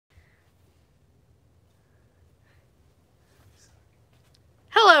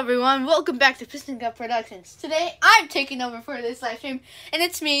everyone, welcome back to Piston Cup Productions. Today, I'm taking over for this live stream, and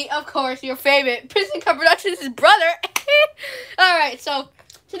it's me, of course, your favorite Piston Cup Productions' brother. Alright, so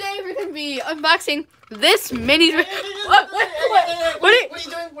today we're going to be unboxing this mini... What are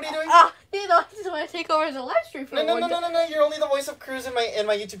you doing? You know, I just want to take over the live stream for No, you're only the voice of Cruz in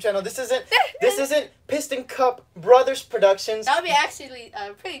my YouTube channel. This isn't Piston Cup Brothers Productions. That would be actually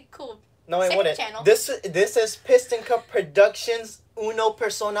pretty cool. No, it wouldn't. Channel. This is Piston Cup Productions, uno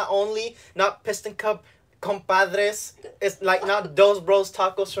persona only, not Piston Cup compadres. It's like not Dos Bros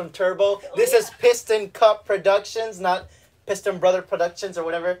Tacos from Turbo. This is Piston Cup Productions, not Piston Brother Productions or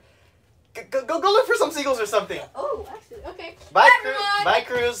whatever. Go look for some seagulls or something. Oh, actually, okay. Bye, everyone. Bye,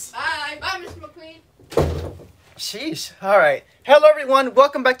 Cruz. Bye, Mr. McQueen. Sheesh. All right. Hello, everyone.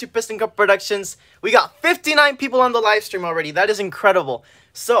 Welcome back to Piston Cup Productions. We got 59 people on the live stream already. That is incredible.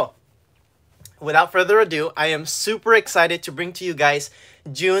 So, without further ado, I am super excited to bring to you guys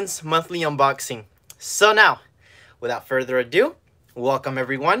June's monthly unboxing. So now, without further ado, welcome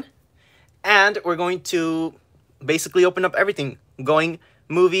everyone. And we're going to basically open up everything, going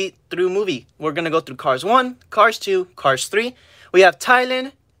movie through movie. We're going to go through Cars 1, Cars 2, Cars 3. We have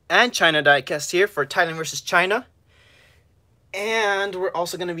Thailand and China diecast here for Thailand versus China. And we're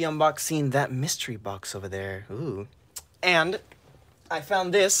also going to be unboxing that mystery box over there. Ooh. And I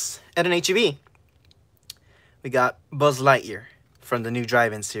found this at an H-E-B. We got Buzz Lightyear from the new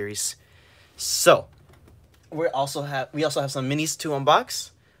Drive-In series. So, we also have some minis to unbox.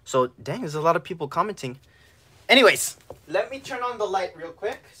 So, dang, there's a lot of people commenting. Anyways, let me turn on the light real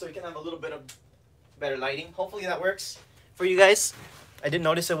quick so we can have a little bit of better lighting. Hopefully that works for you guys. I did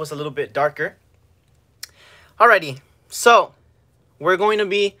notice it was a little bit darker. Alrighty, so we're going to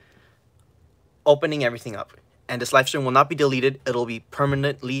be opening everything up. And this live stream will not be deleted. It'll be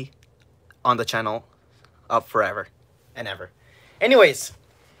permanently on the channel up forever and ever. Anyways,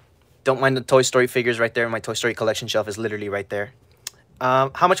 don't mind the Toy Story figures right there. My Toy Story collection shelf is literally right there.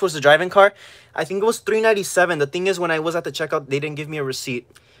 How much was the drive-in car? I think it was $3.97. The thing is, when I was at the checkout, they didn't give me a receipt.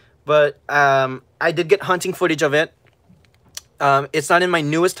 But I did get hunting footage of it. It's not in my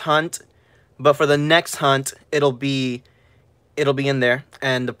newest hunt, but for the next hunt, it'll be in there.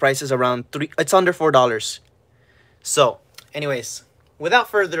 And the price is around it's under $4. So, anyways, without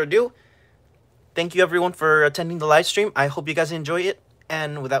further ado, thank you everyone for attending the live stream. I hope you guys enjoy it.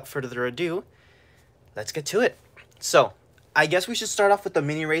 And without further ado, let's get to it. So, I guess we should start off with the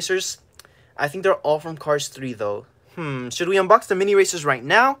mini racers. I think they're all from Cars 3 though. Should we unbox the mini racers right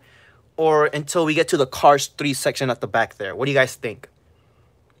now? Or until we get to the Cars 3 section at the back there? What do you guys think?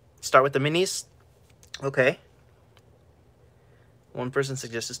 Start with the minis? Okay. One person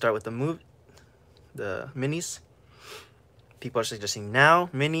suggested start with the minis. People are suggesting now,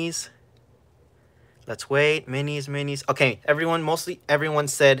 minis. Let's wait, minis. Okay, mostly everyone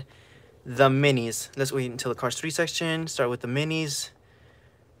said the minis. Let's wait until the Cars 3 section. Start with the minis.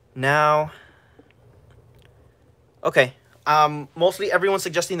 Now. Okay, mostly everyone's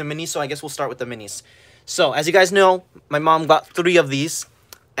suggesting the minis, so I guess we'll start with the minis. So, as you guys know, my mom got 3 of these.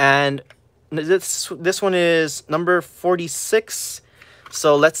 And this one is number 46.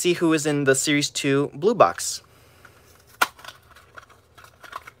 So, let's see who is in the Series 2 blue box.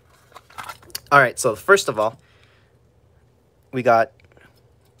 Alright, so first of all, we got,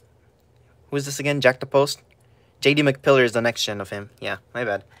 who is this again? Jack the Post? JD McPillar is the next gen of him. Yeah, my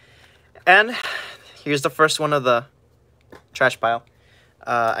bad. And here's the first one of the trash pile.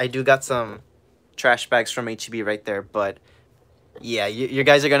 I do got some trash bags from H-E-B right there, but yeah, you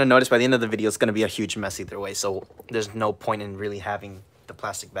guys are going to notice by the end of the video, it's going to be a huge mess either way, so there's no point in really having the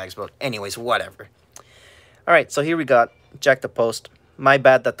plastic bags, but anyways, whatever. Alright, so here we got Jack the Post. My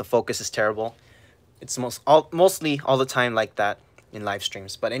bad that the focus is terrible. It's mostly all the time like that in live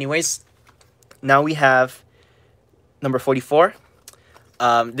streams. But anyways, now we have number 44.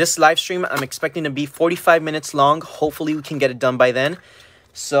 This live stream, I'm expecting to be 45 minutes long. Hopefully we can get it done by then.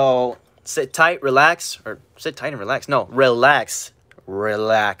 So sit tight, relax. Or sit tight and relax. No, relax.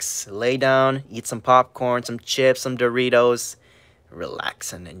 Relax. Lay down, eat some popcorn, some chips, some Doritos.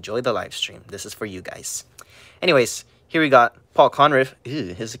 Relax and enjoy the live stream. This is for you guys. Anyways, here we got Paul Conriff.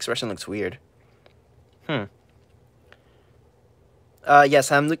 Ew, his expression looks weird.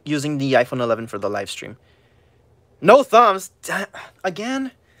 Yes, I'm using the iPhone 11 for the live stream. No thumbs?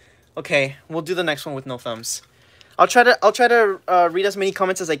 Again? Okay, we'll do the next one with no thumbs. I'll try to read as many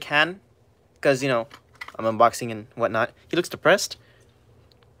comments as I can. Because, you know, I'm unboxing and whatnot. He looks depressed.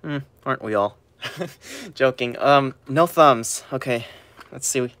 Aren't we all? Joking. No thumbs. Okay, let's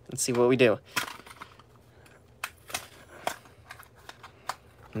see what we do.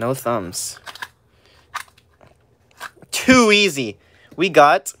 No thumbs. Too easy. we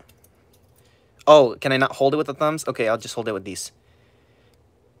got... Oh, can I not hold it with the thumbs? Okay, I'll just hold it with these.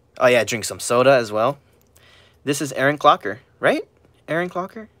 Oh, yeah, drink some soda as well. This is Aaron Clocker, right? Aaron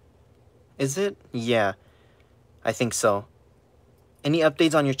Clocker? Is it? Yeah, I think so. Any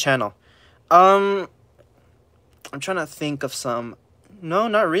updates on your channel? I'm trying to think of some. No,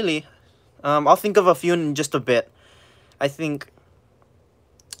 not really. I'll think of a few in just a bit. I think...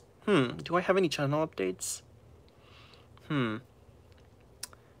 do I have any channel updates?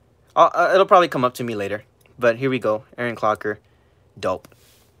 It'll probably come up to me later. But here we go. Aaron Clocker. Dope.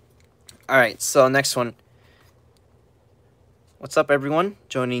 Alright, so next one. What's up, everyone?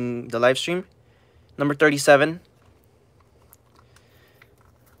 Joining the live stream. Number 37.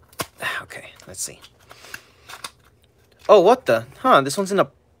 Okay, let's see. Oh, what the? Huh, this one's in a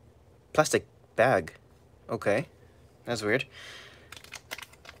plastic bag. Okay, that's weird.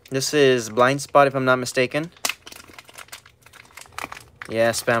 This is Blind Spot, if I'm not mistaken.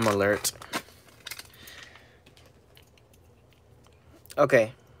 Yeah, spam alert.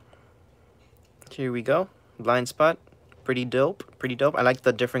 Okay. Here we go. Blind Spot. Pretty dope. Pretty dope. I like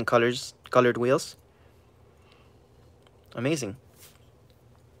the different colored wheels. Amazing.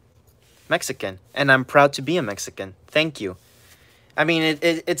 Mexican. And I'm proud to be a Mexican. Thank you. I mean,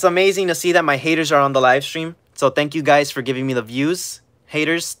 it's amazing to see that my haters are on the live stream. So thank you guys for giving me the views.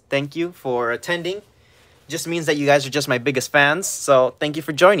 Haters, thank you for attending. Just means that you guys are just my biggest fans. So thank you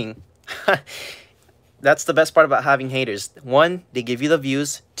for joining. That's the best part about having haters. 1, they give you the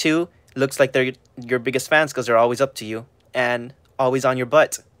views. 2, looks like they're your biggest fans because they're always up to you. And always on your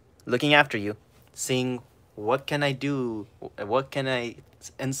butt. Looking after you. Seeing what can I do? What can I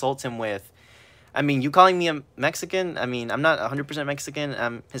insult him with? I mean, you calling me a Mexican? I mean, I'm not 100% Mexican.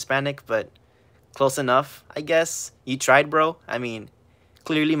 I'm Hispanic, but close enough, I guess. You tried, bro. I mean,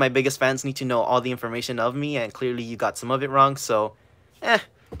 clearly my biggest fans need to know all the information of me, and clearly you got some of it wrong, so,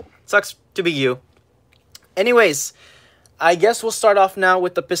 sucks to be you. Anyways, I guess we'll start off now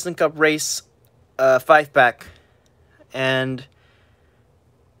with the Piston Cup Race 5-pack. And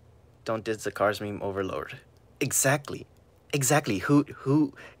don't diss the Cars meme overlord. Exactly. Exactly.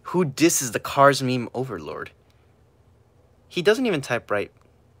 Who disses the Cars meme overlord? He doesn't even type right.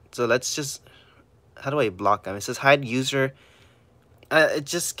 So let's just... How do I block him? It says hide user. It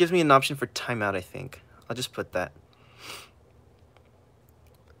just gives me an option for timeout, I think. I'll just put that.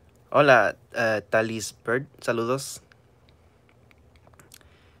 Hola, Talis Bird. Saludos.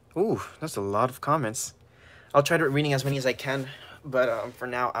 Ooh, that's a lot of comments. I'll try to reading as many as I can. But for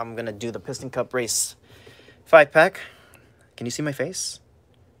now, I'm going to do the Piston Cup Race 5-pack. Can you see my face?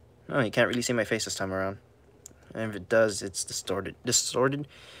 No, you can't really see my face this time around. And if it does, it's distorted. Distorted?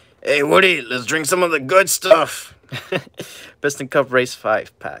 Hey, Woody, let's drink some of the good stuff. Piston Cup Race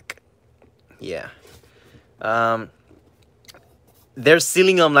 5-pack. Yeah. They're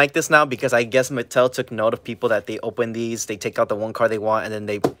sealing them like this now because I guess Mattel took note of people that they open these, they take out the one car they want, and then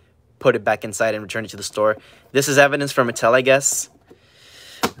they put it back inside and return it to the store. This is evidence for Mattel, I guess.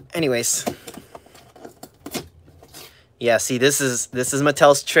 Anyways. Yeah, see, this is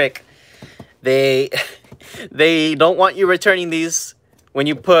Mattel's trick. They don't want you returning these when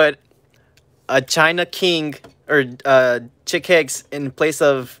you put a China King or Chick Hicks in place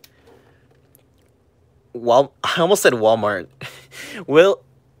of I almost said Walmart.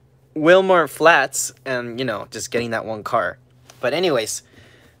 Wilmar Flats, and you know, just getting that one car. But anyways,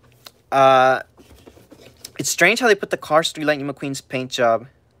 it's strange how they put the Cars 3 Lightning McQueen's paint job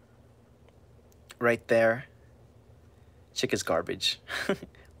right there. Chick is garbage.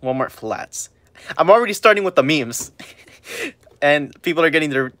 Walmart Flats. I'm already starting with the memes. And people are getting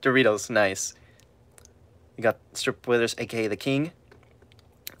their Doritos. Nice. You got Strip Withers, aka the King.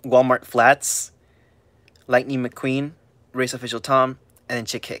 Walmart Flats. Lightning McQueen. Race Official Tom. And then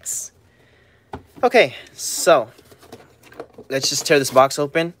Chick Hicks. Okay, so let's just tear this box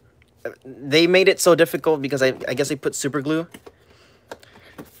open. They made it so difficult because I guess they put super glue.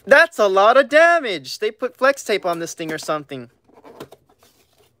 That's a lot of damage. They put flex tape on this thing or something.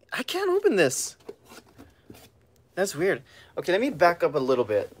 I can't open this. That's weird. Okay, let me back up a little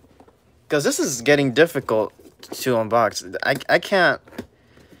bit. Because this is getting difficult to unbox. I can't...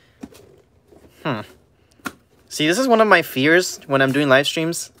 See, this is one of my fears when I'm doing live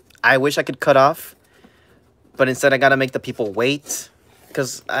streams. I wish I could cut off. But instead, I gotta make the people wait.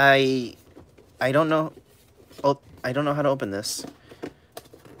 Because I don't know... Oh, I don't know how to open this.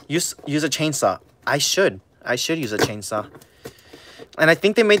 Use a chainsaw. I should use a chainsaw. And I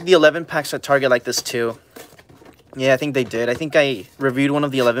think they made the 11 packs at Target like this too. Yeah, I think they did. I think I reviewed one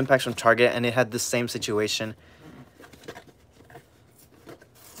of the 11 packs from Target and it had the same situation.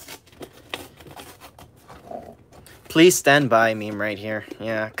 Please stand by meme right here.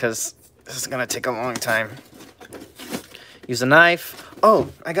 Yeah, because this is going to take a long time. Use a knife. Oh,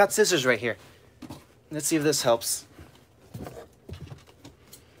 I got scissors right here. Let's see if this helps.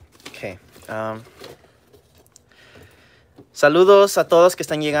 Okay. Saludos a todos que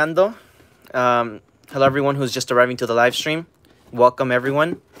están llegando. Hello everyone who's just arriving to the live stream. Welcome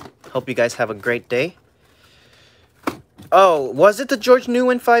everyone. Hope you guys have a great day. Oh, was it the George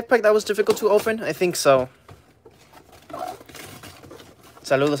Nguyen 5-pack that was difficult to open? I think so.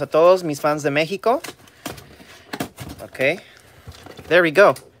 Saludos a todos mis fans de México. Okay. There we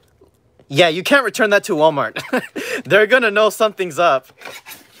go. Yeah, you can't return that to Walmart. They're gonna know something's up.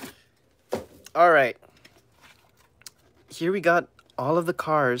 Alright. Here we got all of the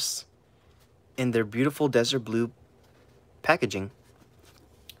cars in their beautiful desert blue packaging.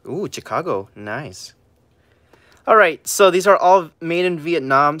 Ooh, Chicago. Nice. Alright, so these are all made in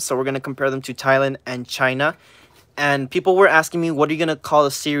Vietnam, so we're going to compare them to Thailand and China. And people were asking me, what are you going to call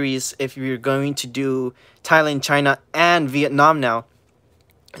the series if you're going to do Thailand, China, and Vietnam now?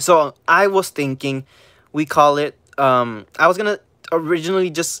 So I was thinking we call it, I was going to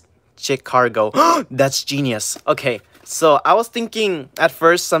originally just Chicago. That's genius. Okay, so I was thinking at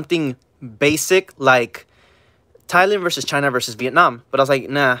first something basic like Thailand versus China versus Vietnam. But I was like,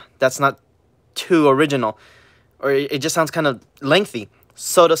 nah, that's not too original. Or it just sounds kind of lengthy.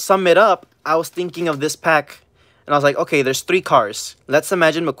 So to sum it up, I was thinking of this pack. And I was like, okay, there's 3 cars. Let's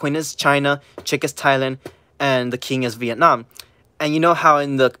imagine McQueen is China, Chick is Thailand, and the King is Vietnam. And you know how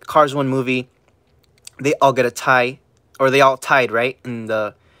in the Cars 1 movie, they all get a tie. Or they all tied, right? In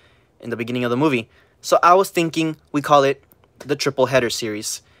the beginning of the movie. So I was thinking we call it the triple header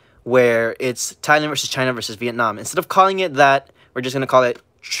series. Where it's Thailand versus China versus Vietnam. Instead of calling it that, we're just going to call it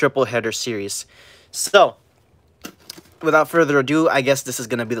triple header series. So without further ado, I guess this is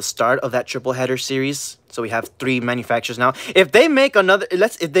going to be the start of that triple header series. So we have 3 manufacturers now. If they make another,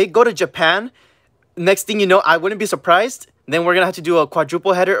 if they go to Japan, next thing you know, I wouldn't be surprised. Then we're going to have to do a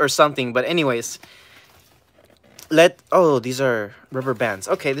quadruple header or something. But anyways, oh, these are rubber bands.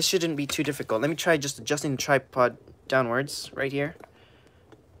 Okay, this shouldn't be too difficult. Let me try just adjusting the tripod downwards right here.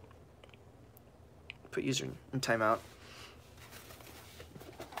 Put user in timeout.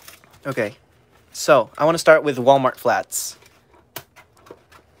 Okay. So, I want to start with Walmart flats.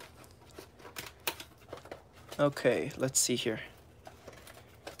 Okay, let's see here.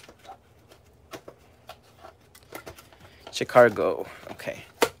 Chicago. Okay.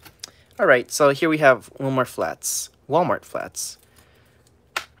 Alright, so here we have Walmart flats. Walmart flats.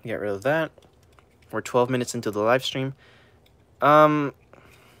 Get rid of that. We're 12 minutes into the live stream. There's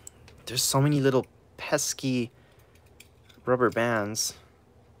so many little pesky rubber bands.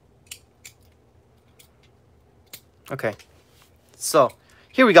 Okay, so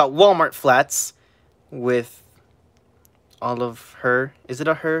here we got Walmart flats with all of her. Is it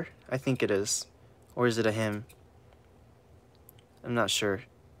a her? I think it is. Or is it a him? I'm not sure.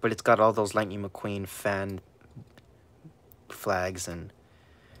 But it's got all those Lightning McQueen fan flags and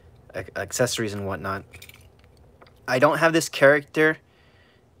accessories and whatnot. I don't have this character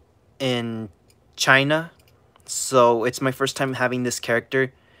in China, so it's my first time having this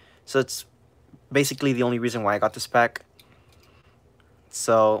character. So it's basically the only reason why I got this pack.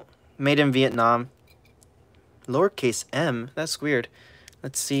 So, made in Vietnam. Lowercase m, that's weird.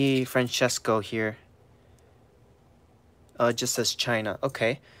 Let's see Francesco here. It just says China.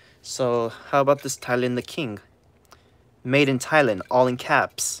 Okay, so how about this Thailand the King? Made in Thailand, all in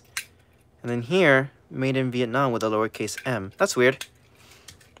caps. And then here, made in Vietnam with a lowercase m. That's weird.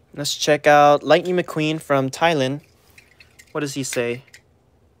 Let's check out Lightning McQueen from Thailand. What does he say?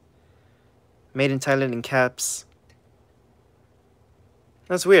 Made in Thailand in caps.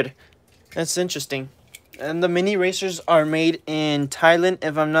 That's weird. That's interesting. And the mini racers are made in Thailand,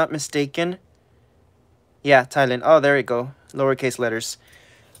 if I'm not mistaken. Yeah, Thailand. Oh, there we go. Lowercase letters.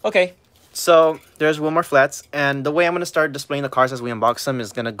 Okay, so there's Wilmar Flats. And the way I'm going to start displaying the cars as we unbox them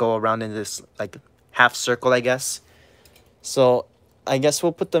is going to go around in this like half circle, I guess. So I guess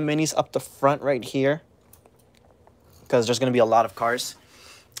we'll put the minis up the front right here, because there's going to be a lot of cars.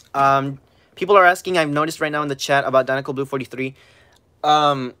 People are asking, I've noticed right now in the chat, about Dinoco Blue 43.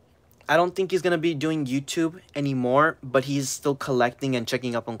 I don't think he's going to be doing YouTube anymore, but he's still collecting and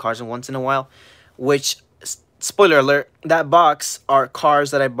checking up on cars once in a while. Which, spoiler alert, that box are cars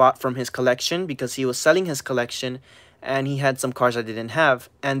that I bought from his collection because he was selling his collection and he had some cars I didn't have.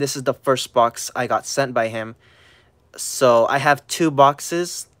 And this is the first box I got sent by him. So I have 2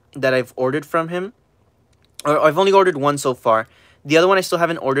 boxes that I've ordered from him. Or I've only ordered 1 so far. The other one I still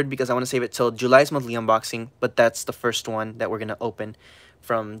haven't ordered because I want to save it till July's monthly unboxing. But that's the first one that we're going to open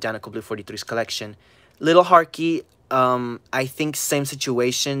from Danico Blue 43's collection. Little Harky, I think same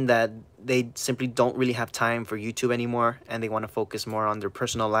situation, that they simply don't really have time for YouTube anymore and they want to focus more on their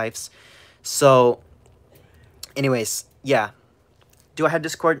personal lives. So anyways, yeah. Do I have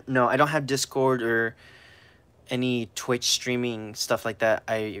Discord? No, I don't have Discord or any Twitch streaming stuff like that.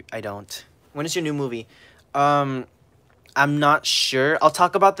 I don't. When is your new movie? I'm not sure. I'll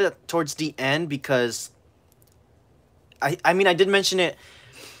talk about that towards the end, because I mean, I did mention it.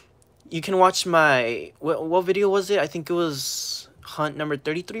 You can watch my what video was it? I think it was hunt number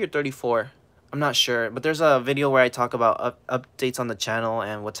 33 or 34. I'm not sure, but there's a video where I talk about updates on the channel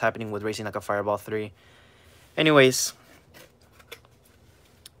and what's happening with Racing Like a Fireball 3. Anyways,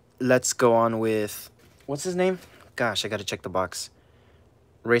 let's go on with, what's his name? Gosh, I gotta check the box.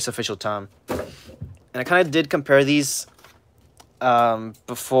 Race Official Tom. And I kind of did compare these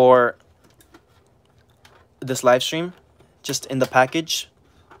before this live stream, just in the package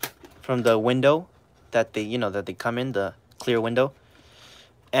from the window that they, that they come in, the clear window.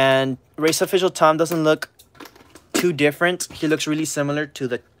 And Race Official Tom doesn't look too different. He looks really similar to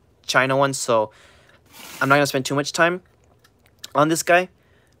the China one, so I'm not gonna spend too much time on this guy.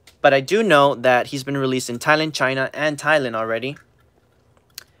 But I do know that he's been released in Thailand, China, and Thailand already,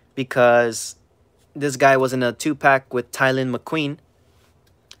 because this guy was in a 2-pack with Thailand McQueen.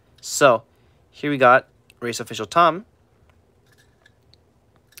 So here we got Race Official Tom,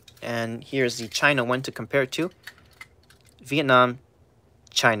 and here's the China one to compare it to. Vietnam,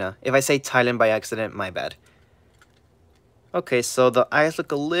 China. If I say Thailand by accident, my bad. Okay, so the eyes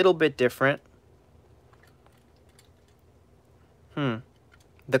look a little bit different.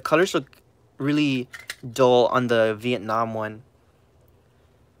 The colors look really dull on the Vietnam one.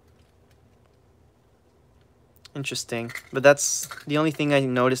 Interesting. But that's the only thing I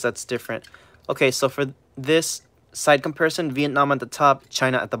noticed that's different. Okay, so for this side comparison, Vietnam at the top,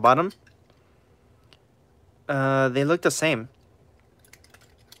 China at the bottom. They look the same.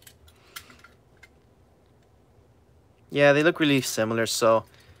 Yeah, they look really similar, so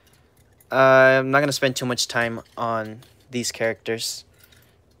I'm not going to spend too much time on these characters.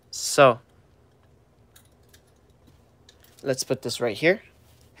 So let's put this right here.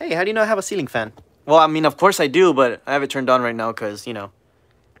 Hey, how do you know I have a ceiling fan? Well, I mean, of course I do, but I have it turned on right now because,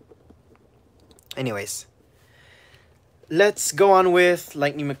 Anyways, let's go on with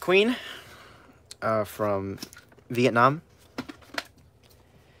Lightning McQueen from Vietnam.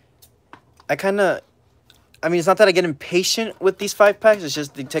 I mean, it's not that I get impatient with these 5-packs. It's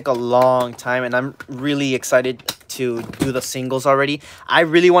just they take a long time, and I'm really excited to do the singles already. I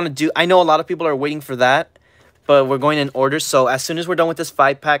really want to do... I know a lot of people are waiting for that, but we're going in order. So as soon as we're done with this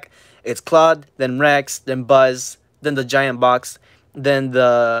 5-pack, it's Claude, then Rex, then Buzz, then the Giant Box, then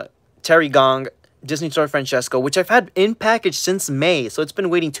the Terry Gong, Disney Store Francesco, which I've had in package since May. So it's been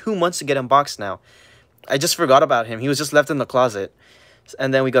waiting 2 months to get unboxed now. I just forgot about him. He was just left in the closet.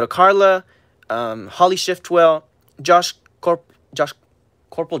 And then we go to Carla... Holly Shiftwell, Corporal Josh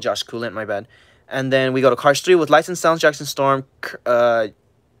Coolant, my bad. And then we go to Cars 3 with License Sounds, Jackson Storm,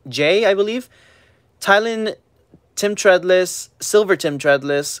 Jay, I believe. Thailand, Tim Treadless, Silver Tim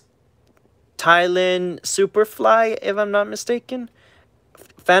Treadless, Thailand, Superfly, if I'm not mistaken.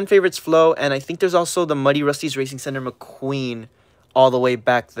 Fan favorites Flo, and I think there's also the Muddy Rusty's Racing Center McQueen all the way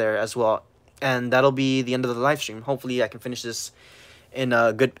back there as well. And that'll be the end of the live stream. Hopefully I can finish this in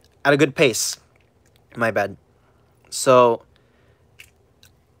at a good pace. My bad. So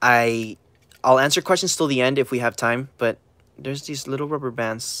I'll answer questions till the end if we have time, but there's these little rubber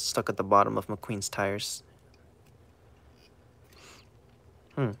bands stuck at the bottom of McQueen's tires.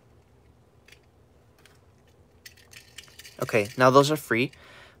 Okay, now those are free,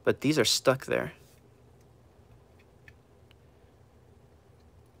 but these are stuck there.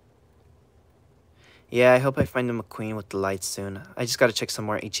 Yeah, I hope I find the McQueen with the lights soon. I just gotta check some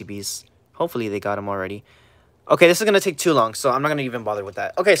more HEBs. Hopefully they got them already. Okay, this is gonna take too long, so I'm not gonna even bother with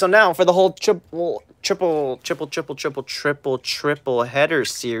that. Okay, so now for the whole triple header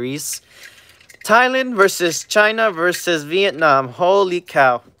series. Thailand versus China versus Vietnam. Holy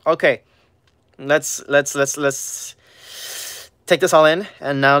cow. Okay. Let's take this all in,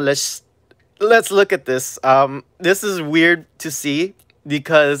 and now let's look at this. This is weird to see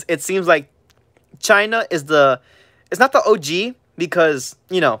because it seems like China is it's not the OG, because,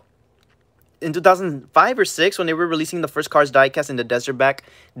 in 2005 or 6, when they were releasing the first Cars diecast in the Desert Back,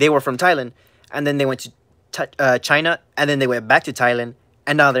 they were from Thailand, and then they went to China, and then they went back to Thailand,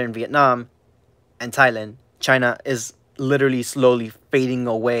 and now they're in Vietnam and Thailand. China is literally slowly fading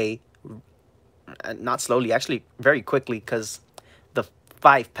away. Not slowly, actually very quickly, because the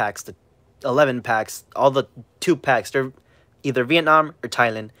 5-packs, the 11-packs, all the 2-packs, they're either Vietnam or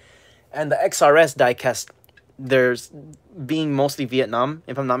Thailand. And the XRS diecast, there's being mostly Vietnam,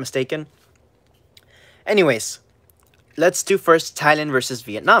 if I'm not mistaken. Anyways, let's do first Thailand versus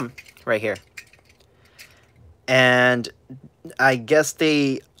Vietnam right here. And I guess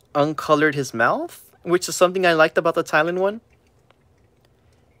they uncolored his mouth, which is something I liked about the Thailand one.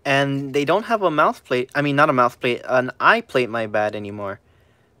 And they don't have a mouth plate. I mean, not a mouth plate, an eye plate, my bad, anymore.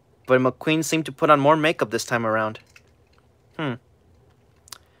 But McQueen seemed to put on more makeup this time around.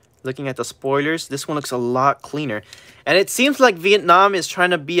 Looking at the spoilers, this one looks a lot cleaner. And it seems like Vietnam is trying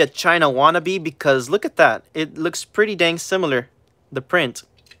to be a China wannabe because look at that. It looks pretty dang similar, the print.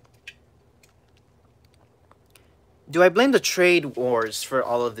 Do I blame the trade wars for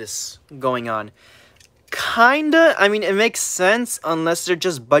all of this going on? Kinda. I mean, it makes sense unless they're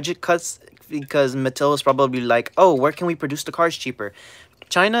just budget cuts because Mattel was probably like, oh, where can we produce the cars cheaper?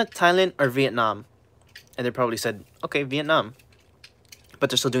 China, Thailand, or Vietnam? And they probably said, okay, Vietnam. But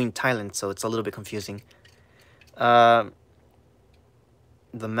they're still doing Thailand, so it's a little bit confusing. The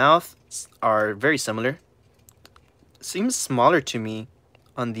mouths are very similar. Seems smaller to me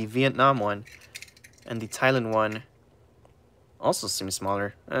on the Vietnam one. And the Thailand one also seems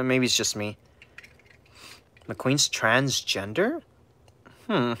smaller. Maybe it's just me. McQueen's transgender?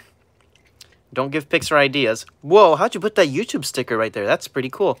 Don't give Pixar ideas. Whoa, how'd you put that YouTube sticker right there? That's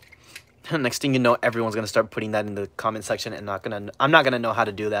pretty cool. Next thing you know, everyone's gonna start putting that in the comment section, and I'm not gonna know how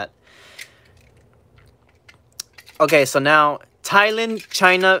to do that. Okay, so now Thailand,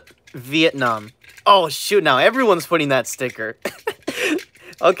 China, Vietnam. Oh shoot! Now everyone's putting that sticker.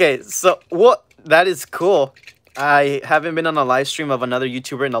 Okay, so what? That is cool. I haven't been on a live stream of another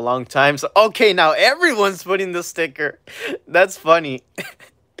YouTuber in a long time, so okay, now everyone's putting the sticker. That's funny.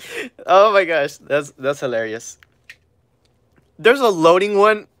 Oh my gosh, that's hilarious. There's a loading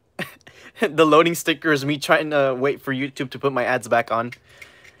one. The loading sticker is me trying to wait for YouTube to put my ads back on.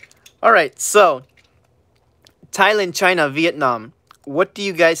 Alright, so Thailand, China, Vietnam. What do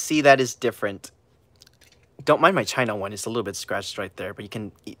you guys see that is different? Don't mind my China one. It's a little bit scratched right there, but you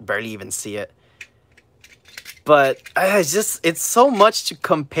can barely even see it. But it's so much to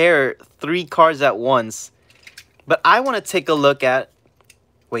compare 3 cars at once. But I want to take a look at...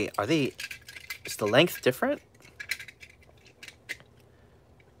 Wait, is the length different?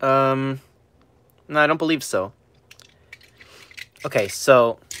 No, I don't believe so. Okay,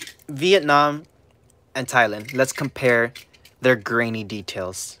 so Vietnam and Thailand. Let's compare their grainy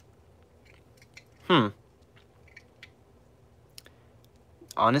details.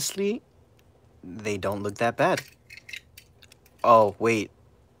 Honestly, they don't look that bad. Oh, wait.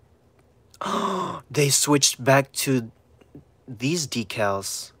 They switched back to these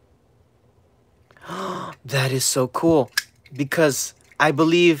decals. That is so cool. Because I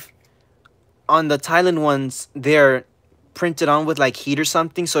believe on the Thailand ones, they're printed on with like heat or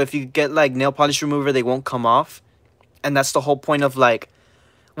something. So if you get like nail polish remover, they won't come off. And that's the whole point of like,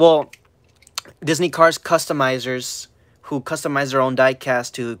 well, Disney Cars customizers who customize their own die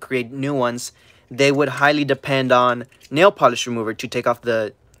cast to create new ones, they would highly depend on nail polish remover to take off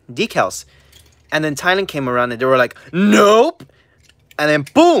the decals. And then Thailand came around and they were like, nope. And then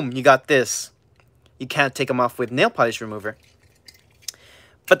boom, you got this. You can't take them off with nail polish remover.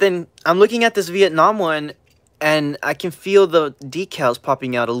 But then I'm looking at this Vietnam one and I can feel the decals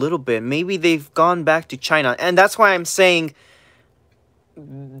popping out a little bit. Maybe they've gone back to China. And that's why I'm saying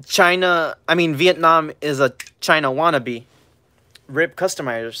Vietnam is a China wannabe. RIP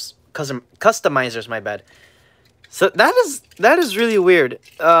customizers, my bad. So that is really weird.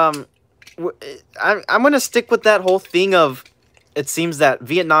 I'm gonna stick with that whole thing of it seems that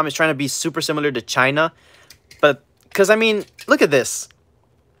Vietnam is trying to be super similar to China, but because I mean, look at this.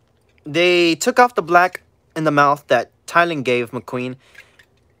 They took off the black in the mouth that Thailand gave McQueen.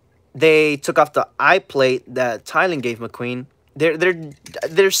 They took off the eye plate that Thailand gave McQueen.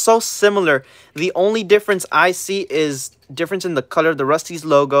 They're so similar. The only difference I see is difference in the color of the Rusty's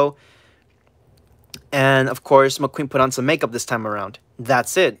logo. And of course, McQueen put on some makeup this time around.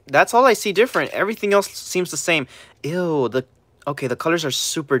 That's it. That's all I see different. Everything else seems the same. Ew, the colors are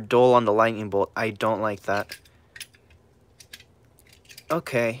super dull on the lightning bolt. I don't like that.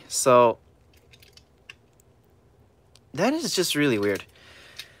 Okay, so that is just really weird.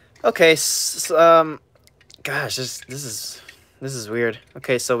 Okay, so, gosh, this is weird.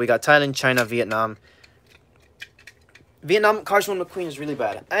 Okay, so we got Thailand, China, Vietnam. Vietnam Cars 1 McQueen is really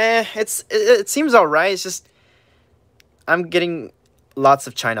bad. It seems alright. It's just I'm getting lots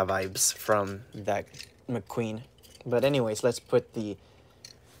of China vibes from that McQueen. But anyways, let's put the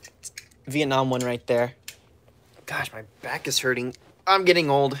Vietnam one right there. Gosh, my back is hurting. I'm getting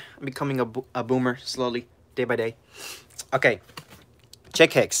old. I'm becoming a boomer slowly, day by day. Okay,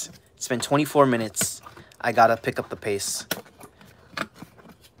 check Hicks. It's been 24 minutes. I gotta pick up the pace.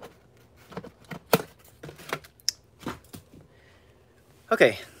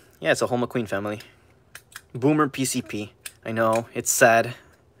 Okay, yeah, it's a whole McQueen family. Boomer PCP. I know, it's sad.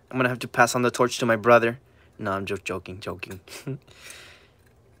 I'm gonna have to pass on the torch to my brother. No, I'm just joking.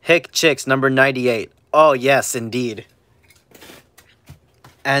 Hick Chicks, number 98. Oh, yes, indeed.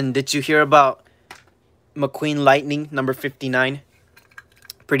 And did you hear about McQueen Lightning, number 59?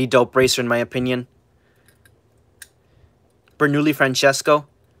 Pretty dope racer, in my opinion. Bernoulli Francesco,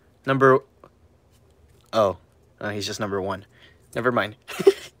 number... Oh, he's just number 1. Never mind.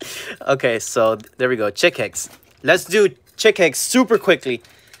 Okay, so there we go. Chick Hicks. Let's do Chick Hicks super quickly.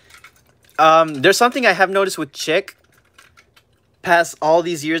 There's something I have noticed with Chick past all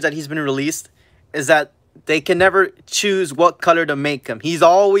these years that he's been released, is that they can never choose what color to make him. He's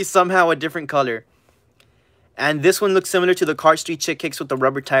always somehow a different color. And this one looks similar to the Car Street Chick Hicks with the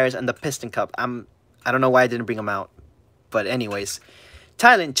rubber tires and the Piston Cup. I don't know why I didn't bring them out. But anyways.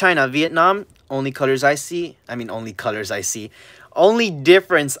 Thailand, China, Vietnam. Only colors I see. Only colors I see. Only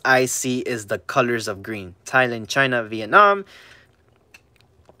difference I see is the colors of green. Thailand, China, Vietnam.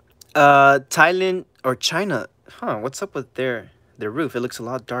 Thailand or China. Huh, what's up with their roof? It looks a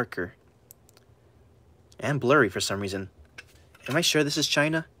lot darker. And blurry for some reason. Am I sure this is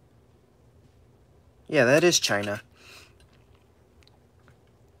China? Yeah, that is China.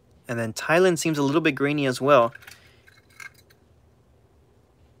 And then Thailand seems a little bit grainy as well.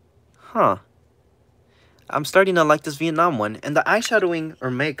 Huh. I'm starting to like this Vietnam one. And the eyeshadowing, or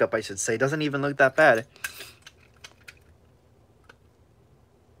makeup I should say, doesn't even look that bad.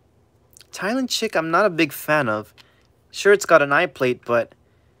 Thailand Chick I'm not a big fan of. Sure, it's got an eye plate, but...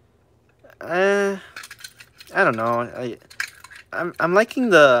 I don't know. I'm liking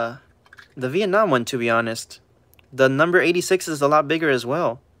the Vietnam one, to be honest. The number 86 is a lot bigger as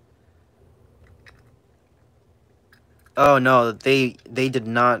well. Oh no, they did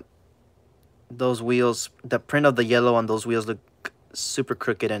not. Those wheels, the print of the yellow on those wheels look super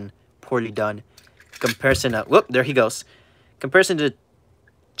crooked and poorly done. Comparison to, whoop, there he goes. Comparison to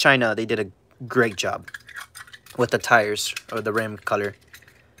China, they did a great job with the tires or the rim color.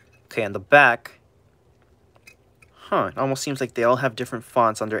 Okay, on the back. Huh, it almost seems like they all have different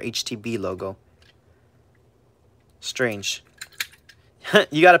fonts on their HTB logo. Strange.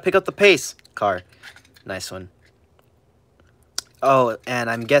 You gotta pick up the pace, car. Nice one. Oh, and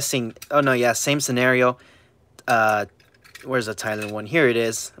I'm guessing... Oh, no, yeah, same scenario. Where's the Thailand one? Here it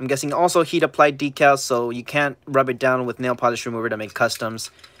is. I'm guessing also heat-applied decals, so you can't rub it down with nail polish remover to make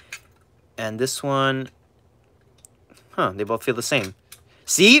customs. And this one... Huh, they both feel the same.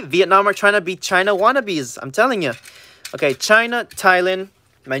 See? Vietnam are trying to be China wannabes. I'm telling you. Okay, China, Thailand.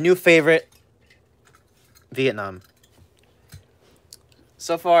 My new favorite. Vietnam.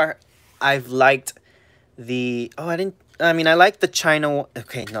 So far, I've liked the... Oh, I like the China...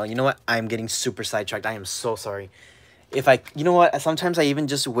 Okay, no, you know what? I'm getting super sidetracked. I am so sorry. You know what? Sometimes I even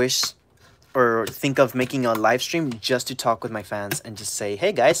just wish or think of making a live stream just to talk with my fans and just say,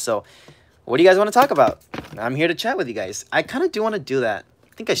 hey, guys, so what do you guys want to talk about? I'm here to chat with you guys. I kind of do want to do that.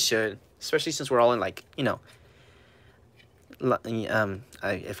 I think I should, especially since we're all in, like, you know...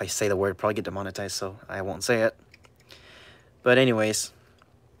 if I say the word, I'll probably get demonetized, so I won't say it. But anyways...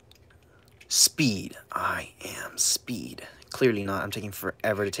 Speed. I am speed. Clearly not. I'm taking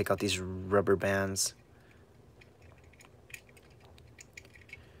forever to take out these rubber bands.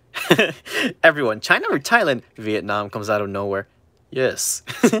 Everyone, China or Thailand? Vietnam comes out of nowhere. Yes.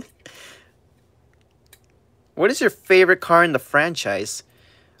 What is your favorite car in the franchise?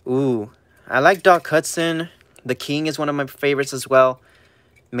 Ooh, I like Doc Hudson. The King is one of my favorites as well.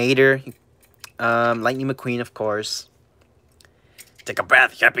 Mater. Lightning McQueen, of course. Take a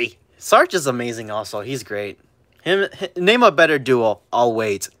breath, Sheppy. Sarge is amazing also. He's great. Name a better duo. I'll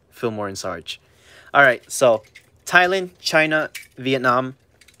wait. Fillmore and Sarge. Alright, so Thailand, China, Vietnam.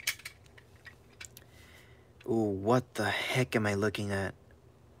 Ooh, what the heck am I looking at?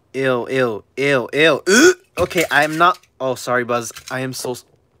 Ew, ew, ew, ew. Okay, I'm not... Oh, sorry, Buzz. I am so...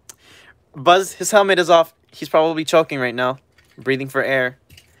 Buzz, his helmet is off. He's probably choking right now. Breathing for air.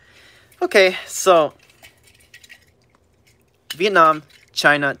 Okay, so... Vietnam...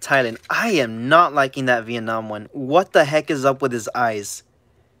 China, Thailand. I am not liking that Vietnam one. What the heck is up with his eyes?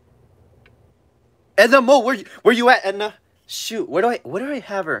 Edna Mo, where you at, Edna? Shoot, where do I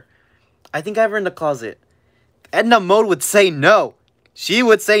have her? I think I have her in the closet. Edna Mo would say no. She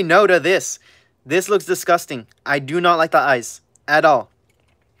would say no to this. This looks disgusting. I do not like the eyes at all.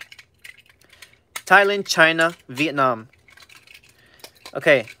 Thailand, China, Vietnam.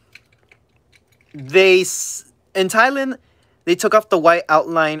 Okay. In Thailand... They took off the white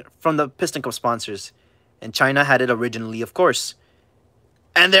outline from the Piston Cup sponsors. And China had it originally, of course.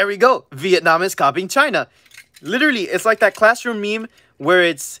 And there we go. Vietnam is copying China. Literally, it's like that classroom meme where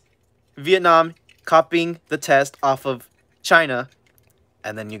it's Vietnam copying the test off of China.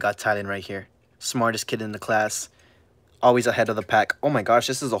 And then you got Thailand right here. Smartest kid in the class. Always ahead of the pack. Oh my gosh,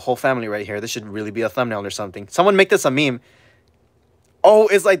 this is a whole family right here. This should really be a thumbnail or something. Someone make this a meme. Oh,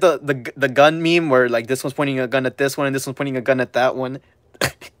 it's like the gun meme where like this one's pointing a gun at this one and this one's pointing a gun at that one.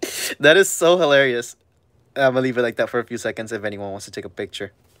 That is so hilarious. I'm gonna leave it like that for a few seconds if anyone wants to take a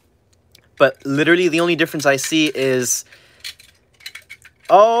picture. But literally the only difference I see is,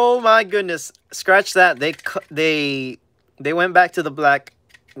 oh my goodness, scratch that. They went back to the black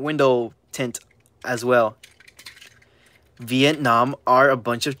window tint as well. Vietnam are a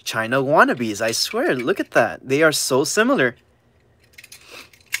bunch of China wannabes. I swear, look at that. They are so similar.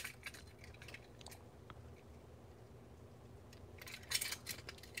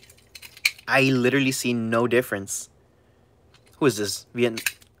 I literally see no difference. Who is this? Vietnam.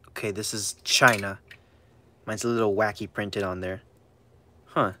 Okay, this is China. Mine's a little wacky printed on there.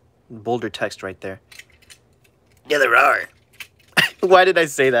 Huh. Bolder text right there. Yeah, there are. Why did I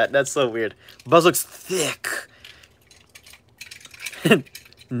say that? That's so weird. Buzz looks thick.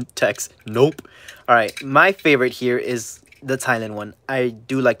 Text. Nope. Alright, my favorite here is the Thailand one. I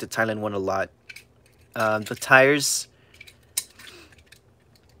do like the Thailand one a lot. The tires...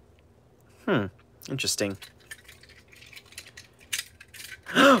 interesting.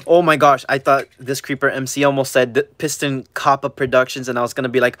 Oh my gosh, I thought this creeper MC almost said Piston Cup Productions, and I was gonna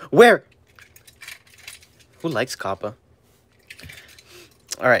be like, where? Who likes Kappa?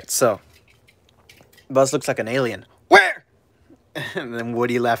 Alright, so Buzz looks like an alien. Where? And then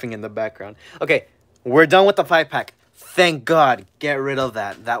Woody laughing in the background. Okay, we're done with the 5-pack. Thank God. Get rid of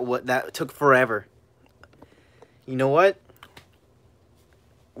that. That took forever. You know what?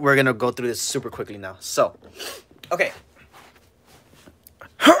 We're gonna go through this super quickly now. So, okay.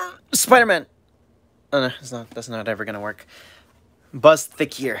 Spider-Man. Oh, no, that's not ever gonna work. Buzz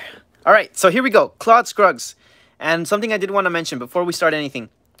thick here. All right, so here we go. Claude Scruggs. And something I did want to mention before we start anything.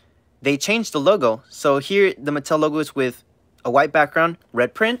 They changed the logo. So here, the Mattel logo is with a white background,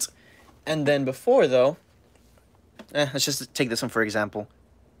 red print. And then before, though... let's just take this one for example.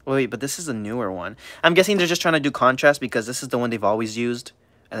 Wait, but this is a newer one. I'm guessing they're just trying to do contrast because this is the one they've always used.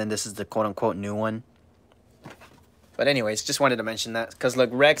 And then this is the quote-unquote new one. But anyways, just wanted to mention that. Because, look,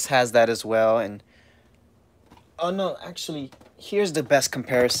 Rex has that as well. And oh, no, actually, here's the best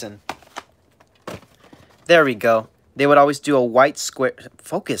comparison. There we go. They would always do a white square...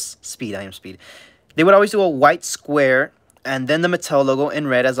 Focus. Speed. I am speed. They would always do a white square. And then the Mattel logo in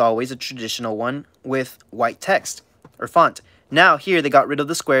red, as always, a traditional one with white text or font. Now, here, they got rid of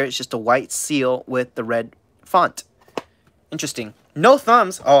the square. It's just a white seal with the red font. Interesting. No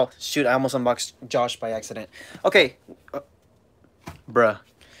thumbs. Oh, shoot. I almost unboxed Josh by accident. Okay. Bruh.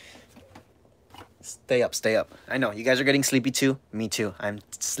 Stay up. Stay up. I know. You guys are getting sleepy too. Me too. I'm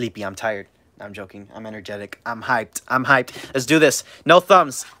sleepy. I'm tired. I'm joking. I'm energetic. I'm hyped. I'm hyped. Let's do this. No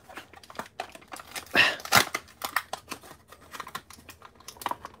thumbs.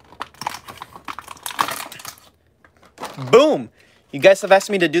 Boom. You guys have asked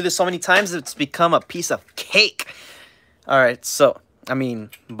me to do this so many times, it's become a piece of cake. Alright, so, I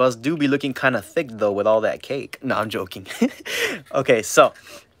mean, Buzz do be looking kind of thick, though, with all that cake. No, I'm joking. Okay, so,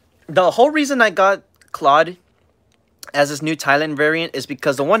 the whole reason I got Claude as this new Thailand variant is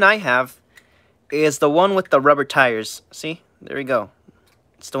because the one I have is the one with the rubber tires. See? There we go.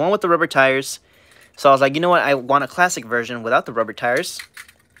 It's the one with the rubber tires. So I was like, you know what? I want a classic version without the rubber tires.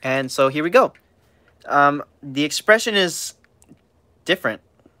 And so here we go. The expression is different.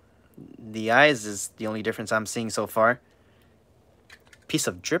 The eyes is the only difference I'm seeing so far. Piece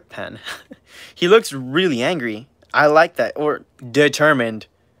of drip pen. He looks really angry. I like that. Or determined.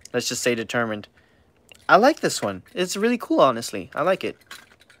 Let's just say determined. I like this one. It's really cool, honestly. I like it.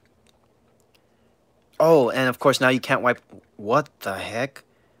 Oh, and of course now you can't wipe... What the heck?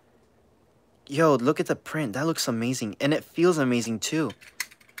 Yo, look at the print. That looks amazing. And it feels amazing, too.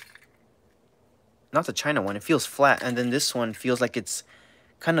 Not the China one. It feels flat. And then this one feels like it's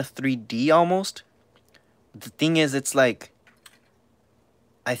kind of 3D almost. The thing is, it's like...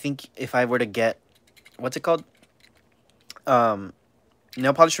 I think if I were to get... What's it called?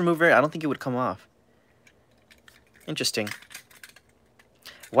 Nail polish remover, I don't think it would come off. Interesting.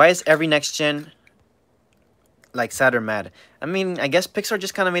 Why is every next gen like sad or mad? I mean, I guess Pixar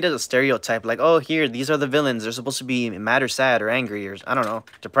just kind of made it a stereotype. Like, oh, here, these are the villains. They're supposed to be mad or sad or angry or, I don't know,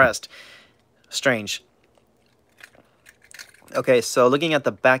 depressed. Strange. Okay, so looking at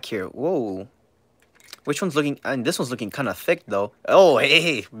the back here. Whoa. Which one's looking... And this one's looking kind of thick, though. Oh,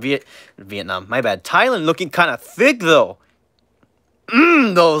 hey, Vietnam. My bad. Thailand looking kind of thick, though.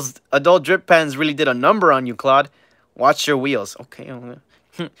 Those adult drip pans really did a number on you, Claude. Watch your wheels. Okay.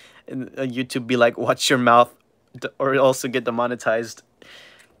 YouTube be like, watch your mouth, or also get demonetized.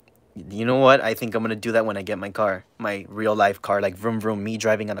 You know what? I think I'm gonna do that when I get my car, my real life car, like vroom vroom, me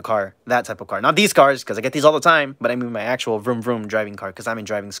driving on a car, that type of car. Not these cars, because I get these all the time, but I mean my actual vroom vroom driving car, because I'm in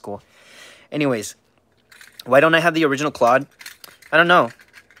driving school. Anyways, why don't I have the original Claude? I don't know.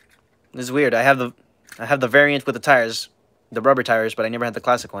 This is weird. I have the variant with the tires, the rubber tires, but I never had the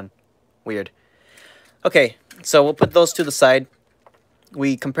classic one. Weird. Okay, so we'll put those to the side.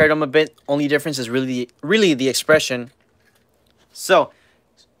 We compared them a bit. Only difference is really the expression. So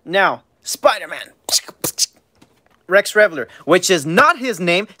now, Spider-Man. Rex Reveler, which is not his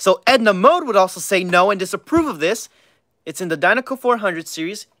name, so Edna Mode would also say no and disapprove of this. It's in the Dynaco 400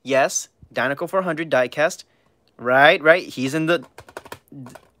 series. Yes, Dynaco 400 diecast. Right. He's in the...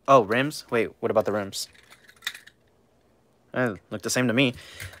 Oh, rims? Wait, what about the rims? Look the same to me.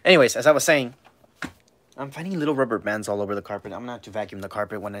 Anyways, as I was saying, I'm finding little rubber bands all over the carpet. I'm gonna have to vacuum the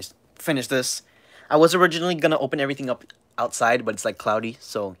carpet when I finish this. I was originally gonna open everything up outside, but it's like cloudy,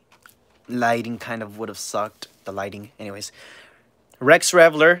 so lighting kind of would have sucked. The lighting. Anyways, Rex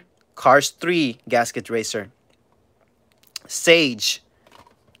Reveler, Cars 3 gasket racer. Sage,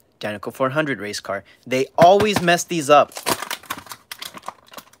 Dynaco 400 race car. They always mess these up.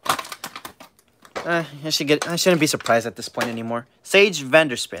 I shouldn't be surprised at this point anymore. Sage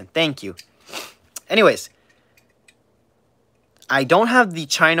Vanderspin, thank you. Anyways, I don't have the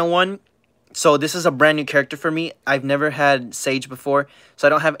China one, so this is a brand new character for me. I've never had Sage before, so I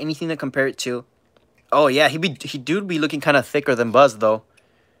don't have anything to compare it to. Oh yeah, he do be looking kind of thicker than Buzz though.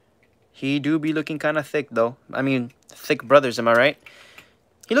 He do be looking kind of thick though. I mean, thick brothers, am I right?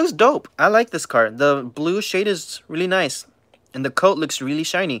 He looks dope. I like this car. The blue shade is really nice, and the coat looks really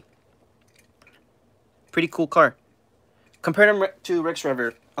shiny. Pretty cool car. Compare him to Rex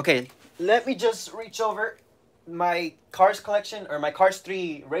Reveler. Okay, let me just reach over. My Cars collection, or my Cars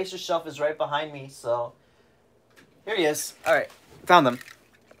 3 racer shelf is right behind me, so... Here he is. Alright, found them.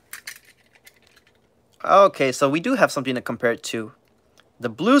 Okay, so we do have something to compare it to. The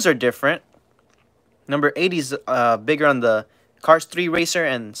blues are different. Number 80 is bigger on the Cars 3 racer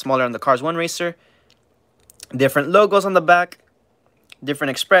and smaller on the Cars 1 racer. Different logos on the back.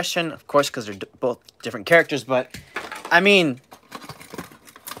 Different expression, of course, because they're both different characters, but I mean,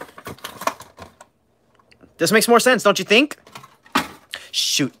 this makes more sense, don't you think?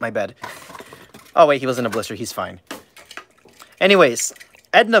 Shoot, my bad. Oh wait, he was in a blister, he's fine. Anyways,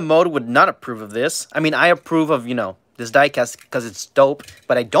 Edna Mode would not approve of this. I mean, I approve of, you know, this diecast because it's dope,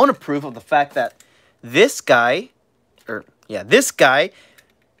 but I don't approve of the fact that this guy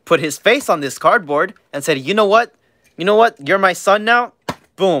put his face on this cardboard and said, you know what? You're my son now.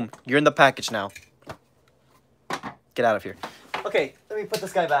 Boom. You're in the package now. Get out of here. Okay, let me put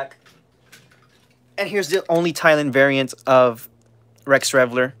this guy back. And here's the only Thailand variant of Rex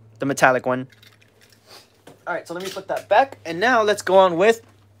Reveler, the metallic one. Alright, so let me put that back. And now let's go on with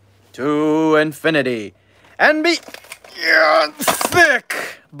To Infinity. And be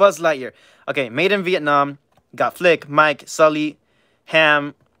thick. Buzz Lightyear. Okay, made in Vietnam. Got Flick, Mike, Sully,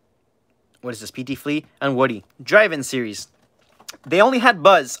 Ham... What is this? PT Flea and Woody. Drive-in series. They only had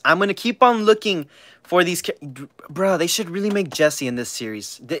Buzz. I'm going to keep on looking for these... Bro, they should really make Jessie in this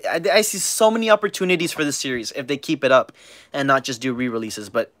series. I see so many opportunities for this series if they keep it up and not just do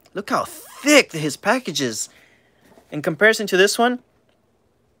re-releases. But look how thick his package is. In comparison to this one,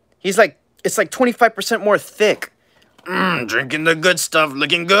 it's like 25% more thick. Drinking the good stuff.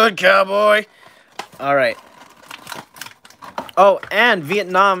 Looking good, cowboy. All right. Oh, and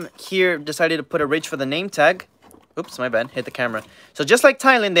Vietnam here decided to put a rage for the name tag. Oops, my bad. Hit the camera. So just like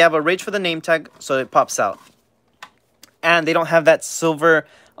Thailand, they have a rage for the name tag, so it pops out. And they don't have that silver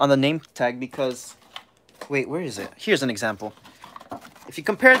on the name tag because... Wait, where is it? Here's an example. If you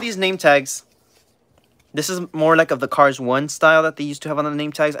compare these name tags, this is more like of the Cars 1 style that they used to have on the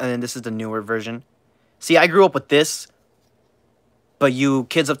name tags, and then this is the newer version. See, I grew up with this, but you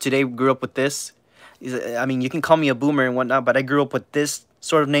kids of today grew up with this. I mean, you can call me a boomer and whatnot, but I grew up with this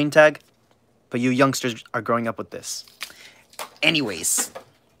sort of name tag. But you youngsters are growing up with this. Anyways.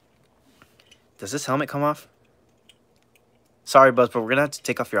 Does this helmet come off? Sorry, Buzz, but we're going to have to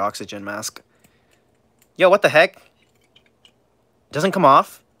take off your oxygen mask. Yo, what the heck? Doesn't come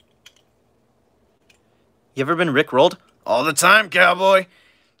off? You ever been rickrolled? All the time, cowboy.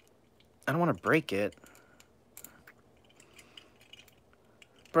 I don't want to break it.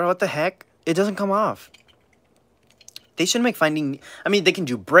 Bro, what the heck? It doesn't come off. They should make Finding... I mean, they can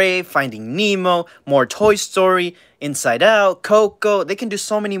do Brave, Finding Nemo, more Toy Story, Inside Out, Coco. They can do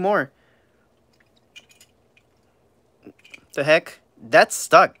so many more. The heck? That's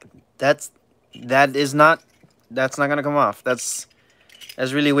stuck. That's not gonna come off. That's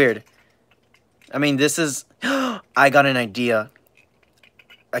really weird. I mean, this is... I got an idea.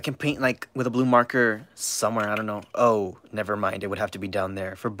 I can paint, like, with a blue marker somewhere. I don't know. Oh, never mind. It would have to be down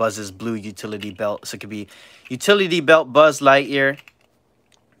there for Buzz's blue utility belt. So it could be utility belt Buzz Lightyear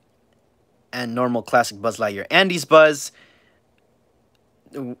and normal classic Buzz Lightyear. Andy's Buzz.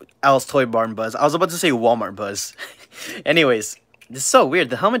 Al's Toy Barn Buzz. I was about to say Walmart Buzz. Anyways, this is so weird.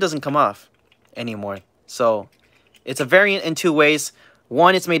 The helmet doesn't come off anymore. So, it's a variant in 2 ways.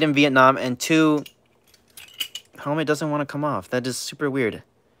 1, it's made in Vietnam. And 2, helmet doesn't want to come off. That is super weird.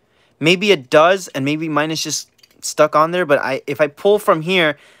 Maybe it does, and maybe mine is just stuck on there. But if I pull from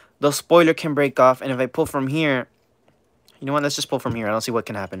here, the spoiler can break off. And if I pull from here... You know what? Let's just pull from here. I don't see what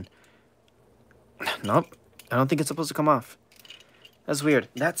can happen. Nope. I don't think it's supposed to come off. That's weird.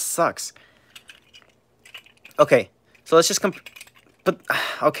 That sucks. Okay. So let's just... But,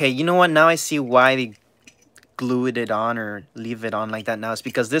 okay, you know what? Now I see why they glued it on or leave it on like that now. It's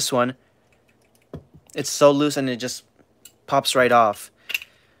because this one... It's so loose and it just pops right off.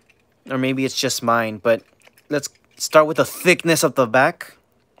 Or maybe it's just mine, but let's start with the thickness of the back.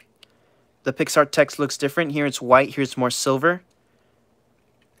 The Pixar text looks different. Here it's white, here it's more silver.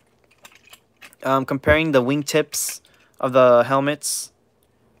 Comparing the wingtips of the helmets,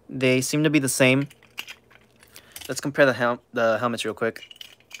 they seem to be the same. Let's compare the helmets real quick.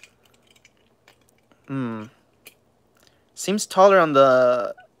 Seems taller on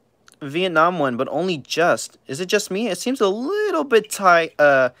the Vietnam one, but only just. Is it just me? It seems a little bit tight.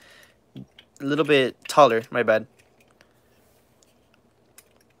 A little bit taller. My bad.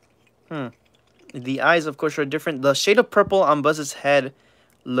 The eyes, of course, are different. The shade of purple on Buzz's head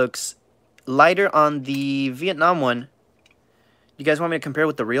looks lighter on the Vietnam one. You guys want me to compare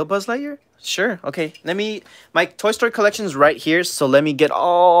with the real Buzz Lightyear? Sure. Okay. My Toy Story collection is right here, so let me get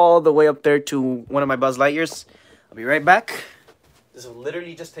all the way up there to one of my Buzz Lightyears. I'll be right back. This will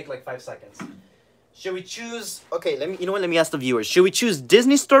literally just take like 5 seconds. Should we choose... Okay, you know what? Let me ask the viewers. Should we choose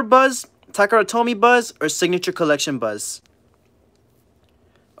Disney Store Buzz, Takara Tomy Buzz, or Signature Collection Buzz?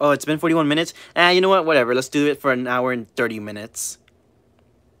 Oh, it's been 41 minutes? You know what? Whatever. Let's do it for an hour and 30 minutes.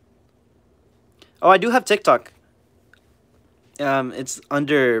 Oh, I do have TikTok. It's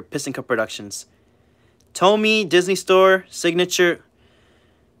under Piston Cup Productions. Tomy, Disney Store, Signature...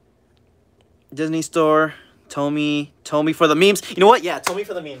 Disney Store... Tomy for the memes. You know what? Yeah, Tomy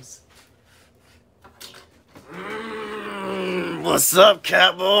for the memes. What's up,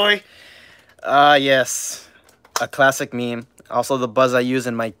 Catboy? Yes. A classic meme. Also the Buzz I use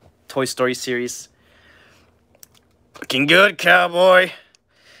in my Toy Story series. Looking good, Cowboy.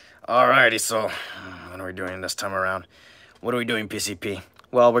 Alrighty, so what are we doing this time around? What are we doing, PCP?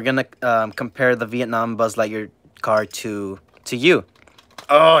 Well, we're gonna compare the Vietnam Buzz Lightyear car to you.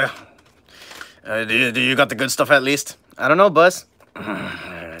 Oh, do you got the good stuff at least? I don't know, Buzz.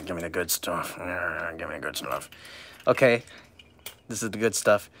 Give me the good stuff. Give me the good stuff. Okay, this is the good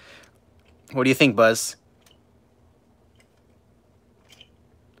stuff. What do you think, Buzz?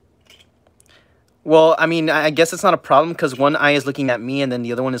 Well, I mean, I guess it's not a problem because one eye is looking at me and then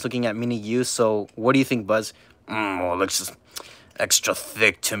the other one is looking at Minnie you. So, what do you think, Buzz? Well, it looks extra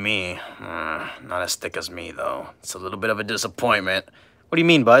thick to me. Not as thick as me, though. It's a little bit of a disappointment. What do you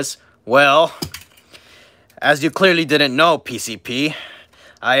mean, Buzz? Well, as you clearly didn't know, PCP,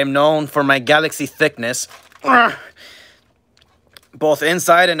 I am known for my galaxy thickness, both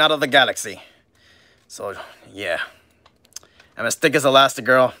inside and out of the galaxy. So, yeah. I'm as thick as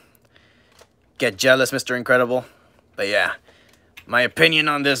Elastigirl. Get jealous, Mr. Incredible. But yeah, my opinion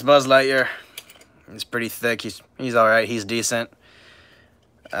on this Buzz Lightyear, he's pretty thick. He's alright. He's decent.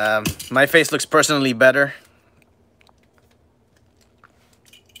 My face looks personally better.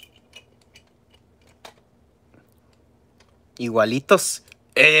 Igualitos.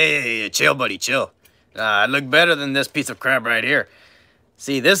 Hey, chill, buddy, chill. I look better than this piece of crap right here.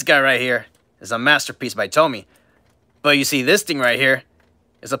 See, this guy right here is a masterpiece by Tomy. But you see, this thing right here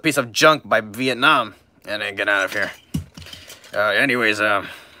is a piece of junk by Vietnam. And then get out of here. Anyways, ¿dónde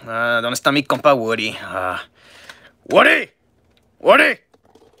está mi compa Woody? Woody! Woody!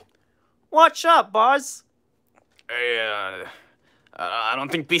 What's up, Buzz? Hey, I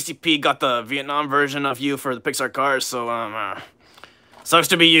don't think PCP got the Vietnam version of you for the Pixar cars, so, sucks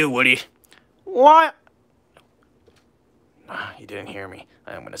to be you, Woody. What? You didn't hear me.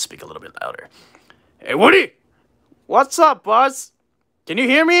 I'm gonna speak a little bit louder. Hey, Woody! What's up, Buzz? Can you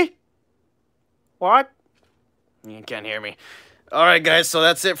hear me? What? You can't hear me. All right, guys. So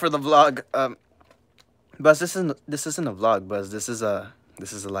that's it for the vlog. Buzz, this isn't a vlog, Buzz. This is a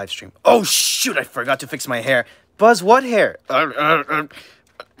live stream. Oh shoot! I forgot to fix my hair. Buzz, what hair?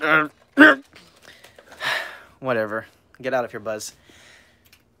 Whatever. Get out of here, Buzz.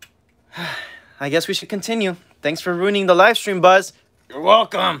 I guess we should continue. Thanks for ruining the live stream, Buzz. You're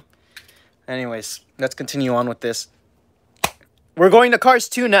welcome. Anyways, let's continue on with this. We're going to Cars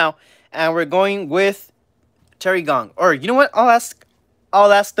 2 now, and we're going with Terry Gong. Or you know what? I'll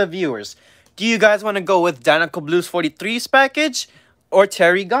ask the viewers. Do you guys want to go with Dinoco Blues 43's package or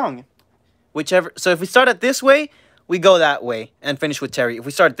Terry Gong? Whichever. So if we start it this way, we go that way and finish with Terry. If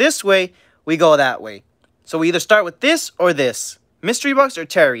we start this way, we go that way. So we either start with this or this. Mystery box or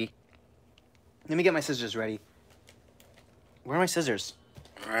Terry. Let me get my scissors ready. Where are my scissors?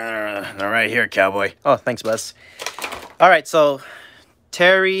 They're right here, cowboy. Oh, thanks, Buzz. All right, so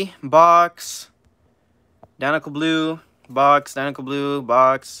Terry, box, Dinoco Blue, box, Dinoco Blue,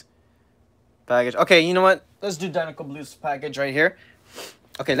 box, package. Okay, you know what? Let's do Dinoco Blue's package right here.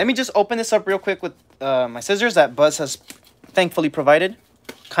 Okay, let me just open this up real quick with my scissors that Buzz has thankfully provided.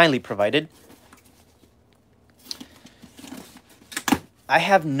 Kindly provided. I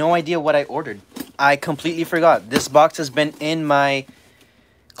have no idea what I ordered. I completely forgot. This box has been in my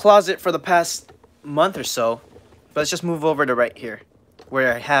closet for the past month or so. But let's just move over to right here,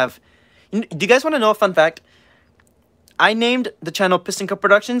 where I have... Do you guys want to know a fun fact? I named the channel Piston Cup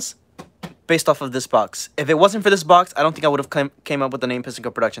Productions based off of this box. If it wasn't for this box, I don't think I would have came up with the name Piston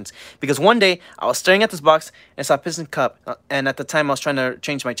Cup Productions. Because one day, I was staring at this box and saw Piston Cup. And at the time, I was trying to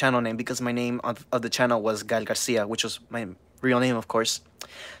change my channel name because my name of the channel was Gael Garcia, which was my real name, of course.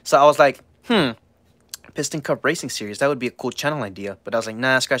 So I was like, Piston Cup Racing Series. That would be a cool channel idea. But I was like,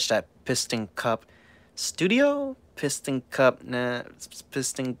 nah, scratch that. Piston Cup Studio? Piston Cup, nah.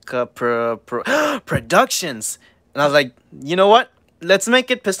 Piston Cup Productions. And I was like, you know what? Let's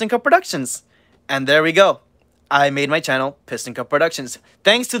make it Piston Cup Productions. And there we go. I made my channel Piston Cup Productions.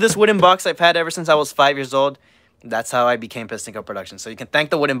 Thanks to this wooden box I've had ever since I was 5 years old. That's how I became Piston Cup Productions. So you can thank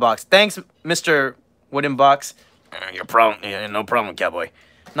the wooden box. Thanks, Mr. Wooden Box. Your problem, yeah, no problem, cowboy.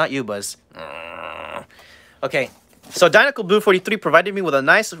 Not you, Buzz. Okay, so Dinoco Blue 43 provided me with a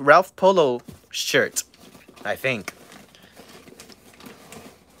nice Ralph Polo shirt, I think.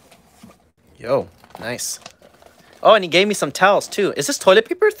 Yo, nice. Oh, and he gave me some towels, too. Is this toilet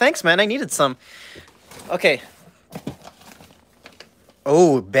paper? Thanks, man. I needed some. Okay.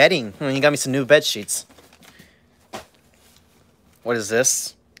 Oh, bedding. He got me some new bed sheets. What is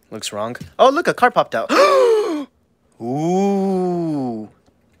this? Looks wrong. Oh, look, a car popped out. Ooh.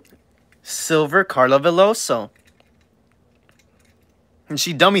 Silver Carla Veloso. And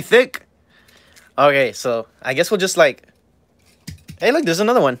she dummy thick. Okay, so I guess we'll just like... Hey, look, there's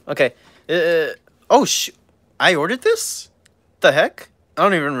another one. Okay. Oh, I ordered this? The heck? I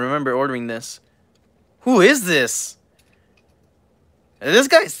don't even remember ordering this. Who is this? This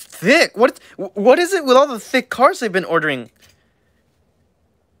guy's thick. What is it with all the thick cars they've been ordering?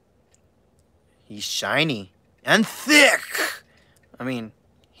 He's shiny and thick. I mean,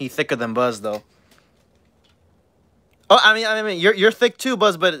 he's thicker than Buzz, though. Oh, I mean, you're thick too,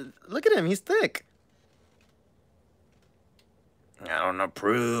 Buzz. But look at him; he's thick. I don't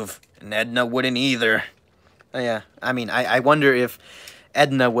approve, and Edna wouldn't either. Oh, yeah, I mean, I wonder if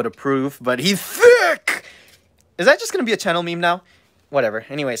Edna would approve, but he's thick. Is that just gonna be a channel meme now? Whatever.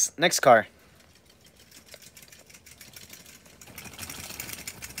 Anyways, next car.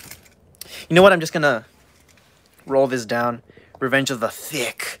 You know what? I'm just gonna roll this down. Revenge of the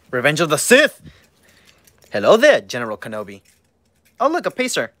Thick. Revenge of the Sith. Hello there, General Kenobi. Oh, look, a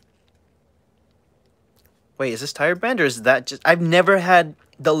pacer. Wait, is this tire band or is that just... I've never had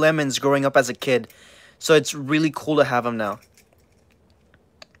the lemons growing up as a kid. So it's really cool to have them now.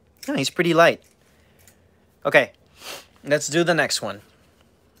 Yeah, he's pretty light. Okay, let's do the next one.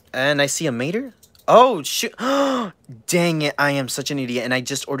 And I see a mater. Oh, shoot. Dang it, I am such an idiot. And I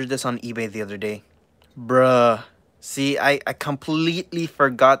just ordered this on eBay the other day. Bruh. See, I completely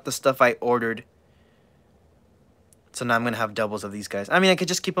forgot the stuff I ordered. So now I'm going to have doubles of these guys. I mean, I could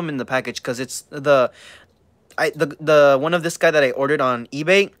just keep them in the package because it's the one of this guy that I ordered on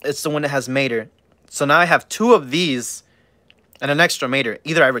eBay. It's the one that has mater. So now I have two of these and an extra mater.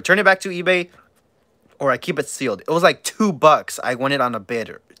 Either I return it back to eBay or I keep it sealed. It was like $2. I won it on a bid.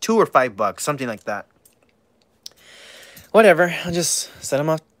 Or $2 or $5, something like that. Whatever. I'll just set them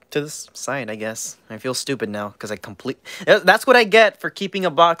off to this side, I guess. I feel stupid now because that's what I get for keeping a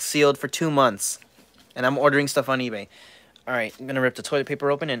box sealed for 2 months. And I'm ordering stuff on eBay. Alright, I'm gonna rip the toilet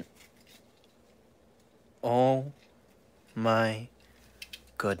paper open and... Oh my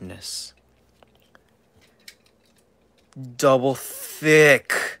goodness. Double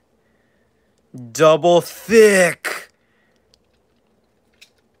thick. Double thick.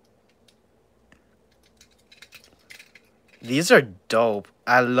 These are dope.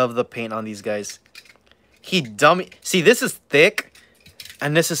 I love the paint on these guys. See, this is thick,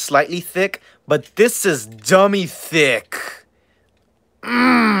 and this is slightly thick, but this is dummy thick.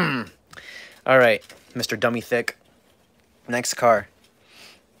 All right, Mr. Dummy Thick. Next car.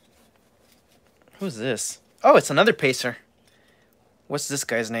 Who's this? Oh, it's another pacer. What's this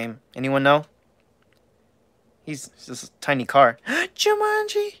guy's name? Anyone know? He's just a tiny car.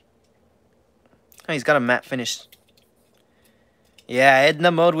 Jumanji. Oh, he's got a matte finish. Yeah,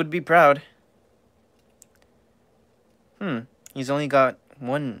 Edna Mode would be proud. He's only got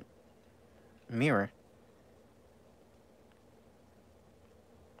one mirror.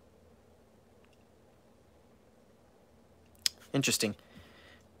 Interesting.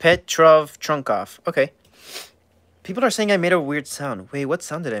 Petrov Trunkov. Okay. People are saying I made a weird sound. Wait, what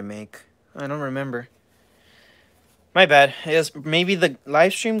sound did I make? I don't remember. My bad. It's maybe the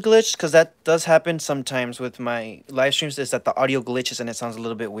live stream glitched, because that does happen sometimes with my live streams, is that the audio glitches and it sounds a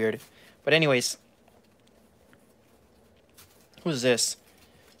little bit weird. But anyways. Who's this?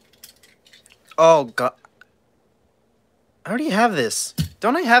 Oh, God. I already have this.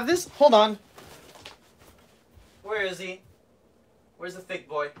 Don't I have this? Hold on. Where is he? Where's the thick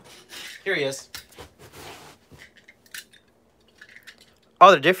boy? Here he is.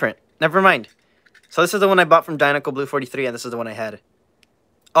 Oh, they're different. Never mind. So this is the one I bought from Dynaco Blue 43, and this is the one I had.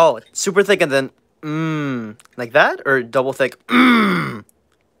 Oh, super thick and then, like that? Or double thick?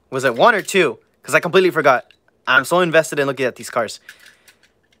 Was it 1 or 2? Because I completely forgot. I'm so invested in looking at these cars.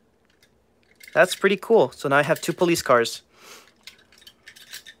 That's pretty cool. So now I have 2 police cars.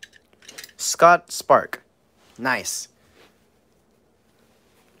 Scott Spark. Nice.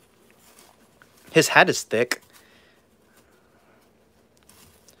 His hat is thick.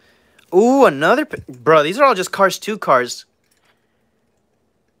 Ooh, another... Bro, these are all just Cars 2 cars.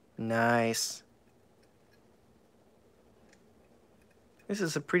 Nice. This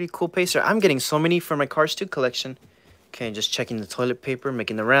is a pretty cool pacer. I'm getting so many for my Cars 2 collection. Okay, just checking the toilet paper,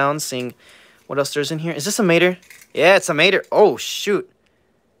 making the rounds, seeing what else there's in here. Is this a Mater? Yeah, it's a Mater. Oh, shoot.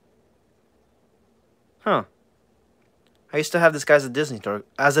 Huh. I used to have this guy as a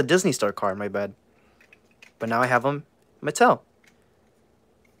Disney Store car, my bad. But now I have him Mattel.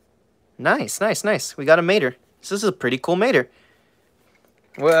 Nice, nice, nice. We got a Mater. This is a pretty cool Mater.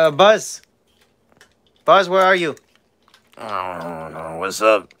 Well, Buzz. Buzz, where are you? Oh, what's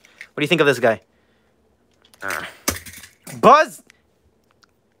up? What do you think of this guy? Buzz!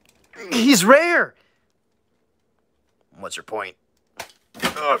 He's rare! What's your point?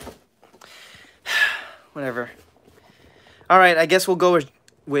 Whatever. Alright, I guess we'll go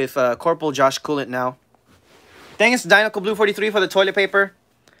with Corporal Josh Coolant now. Thanks, Dynaco Blue 43 for the toilet paper.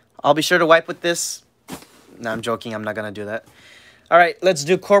 I'll be sure to wipe with this. No, I'm joking. I'm not going to do that. Alright, let's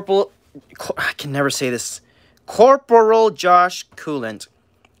do I can never say this. Corporal Josh Coolant.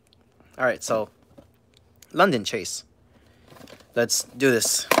 Alright, so London Chase. Let's do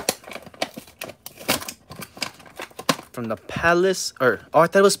this. From the Palace, oh, I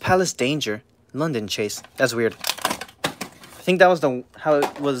thought it was Palace Danger. London Chase. That's weird. I think that was how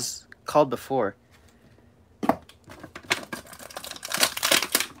it was called before.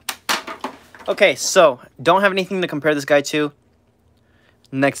 Okay, so don't have anything to compare this guy to.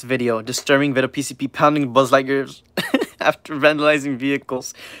 Next video, disturbing video PCP pounding Buzz Lightyears after vandalizing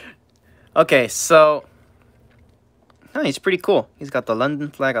vehicles. Okay, so oh, he's pretty cool. He's got the London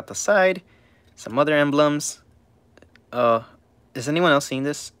flag at the side, some other emblems. Is anyone else seeing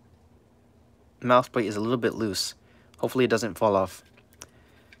this? Mouth plate is a little bit loose. Hopefully it doesn't fall off.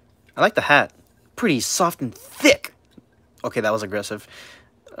 I like the hat. Pretty soft and thick. Okay, that was aggressive.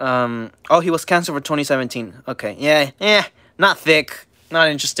 Oh, he was canceled for 2017. Okay, yeah, not thick. Not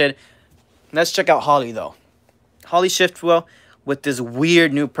interested. Let's check out Holly, though. Holly Shiftwell with this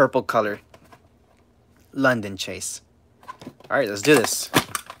weird new purple color. London Chase. Alright, let's do this.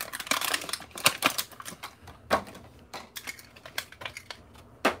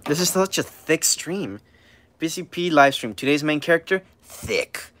 This is such a thick stream. BCP live stream. Today's main character,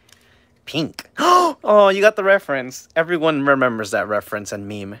 thick. Pink. Oh, you got the reference. Everyone remembers that reference and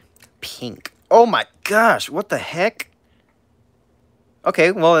meme. Pink. Oh my gosh, what the heck?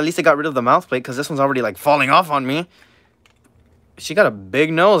 Okay, well, at least I got rid of the mouth plate, because this one's already, like, falling off on me. She got a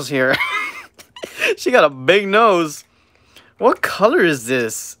big nose here. She got a big nose. What color is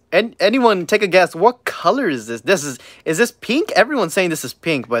this? Anyone take a guess? What color is this? Is this pink? Everyone's saying this is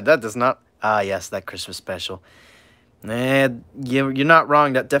pink, but that does not... Ah, yes, that Christmas special. You're not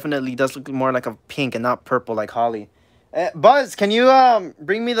wrong. That definitely does look more like a pink and not purple like Holly. Buzz, can you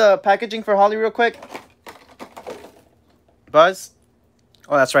bring me the packaging for Holly real quick? Buzz?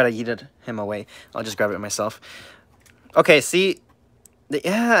 Oh, that's right. I yeeted him away. I'll just grab it myself. Okay, see?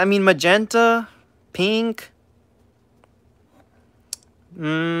 Yeah, I mean, magenta, pink.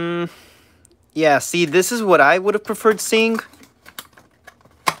 Yeah, see, this is what I would have preferred seeing.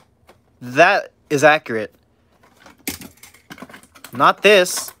 That is accurate. Not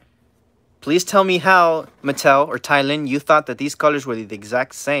this. Please tell me how, Mattel or Thailand, you thought that these colors were the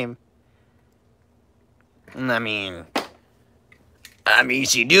exact same. I mean,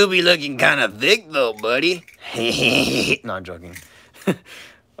 she do be looking kind of thick, though, buddy. No, I'm joking.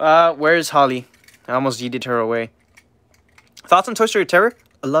 Where's Holly? I almost yeeted her away. Thoughts on Toy Story Terror?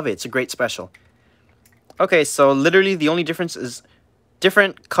 I love it. It's a great special. Okay, so literally the only difference is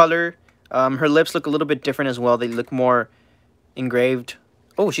different color. Her lips look a little bit different as well. They look more engraved.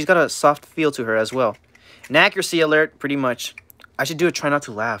 Oh, she's got a soft feel to her as well. An accuracy alert, pretty much. I should do a try not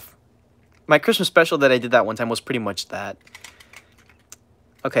to laugh. My Christmas special that I did that one time was pretty much that.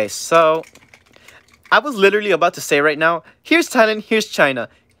 Okay, so I was literally about to say right now, here's Thailand, here's China.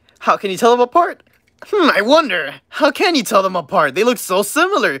 How can you tell them apart? I wonder, how can you tell them apart? They look so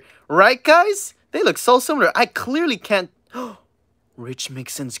similar, right, guys? They look so similar. I clearly can't. Rich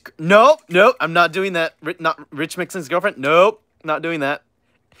Mixon's. Nope, I'm not doing that. Not Rich Mixon's girlfriend. Nope, not doing that.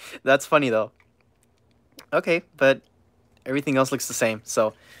 That's funny though. Okay, but everything else looks the same.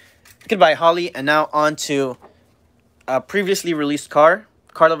 So goodbye, Holly, and now on to a previously released car,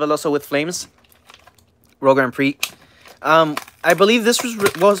 Carla Veloso with Flames, Rogue Grand Prix. I believe this was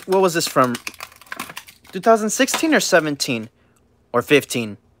what was this from? 2016 or 17 or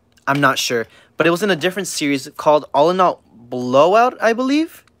 15? I'm not sure, but it was in a different series called All in All Blowout, I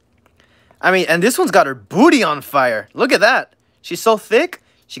believe. I mean, and this one's got her booty on fire. Look at that. She's so thick.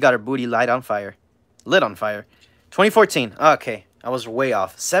 She got her booty lit on fire. 2014. Okay, I was way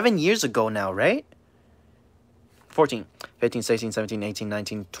off. 7 years ago now, right? 14, 15, 16, 17, 18,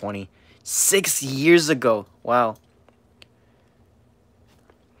 19, 20. 6 years ago. Wow.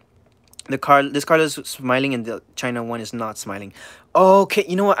 This card is smiling and the China one is not smiling. Okay,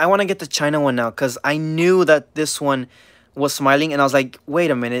 you know what? I want to get the China one now because I knew that this one was smiling and I was like,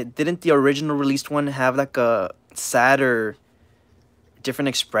 wait a minute. Didn't the original released one have like a sad or different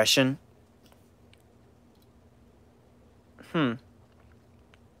expression?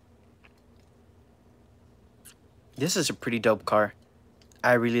 This is a pretty dope car.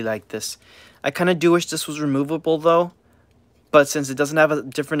 I really like this. I kind of do wish this was removable though. But since it doesn't have a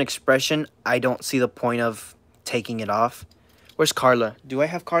different expression, I don't see the point of taking it off. Where's Carla? Do I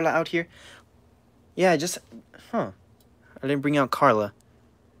have Carla out here? Yeah, I didn't bring out Carla.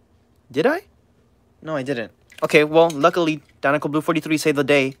 Did I? No, I didn't. Okay, well, luckily, Danical Blue 43 saved the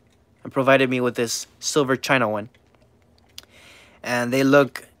day and provided me with this silver China one. And they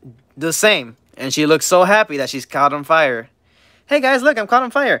look the same. And she looks so happy that she's caught on fire. Hey guys, look, I'm caught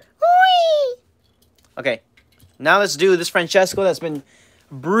on fire. Whee! Okay. Now let's do this Francesco that's been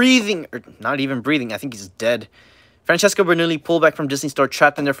breathing, or not even breathing, I think he's dead. Francesco Bernoulli pulled back from Disney Store,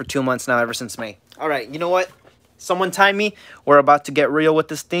 trapped in there for 2 months now, ever since May. Alright, you know what? Someone time me. We're about to get real with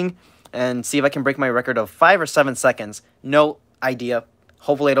this thing and see if I can break my record of 5 or 7 seconds. No idea.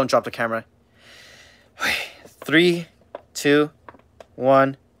 Hopefully I don't drop the camera. 3, 2,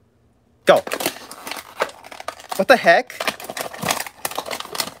 1, go. What the heck?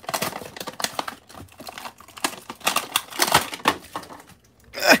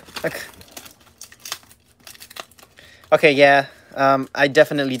 Okay, yeah. I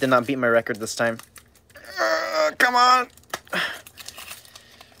definitely did not beat my record this time. Come on.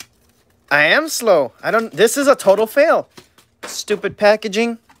 I am slow. This is a total fail. Stupid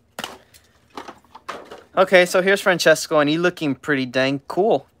packaging. Okay, so here's Francesco, and he's looking pretty dang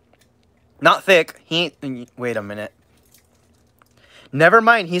cool. Not thick. He ain't... Wait a minute. Never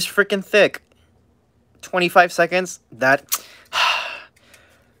mind, he's freaking thick. 25 seconds. That...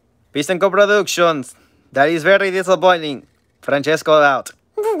 Piston Cup Productions. That is very disappointing. Francesco out.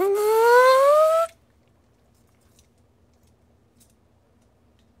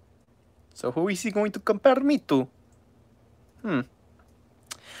 So who is he going to compare me to?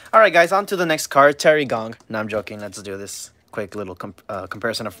 Alright guys, on to the next card. Terry Gong. No, I'm joking. Let's do this quick little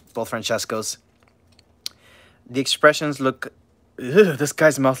comparison of both Francescos. The expressions look... Ugh, this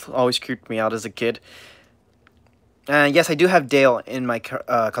guy's mouth always creeped me out as a kid. And yes, I do have Dale in my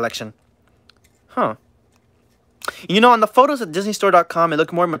collection. Huh. You know, on the photos at DisneyStore.com, it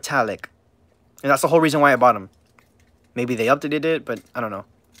looked more metallic. And that's the whole reason why I bought them. Maybe they updated it, but I don't know.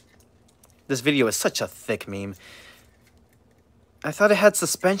 This video is such a thick meme. I thought it had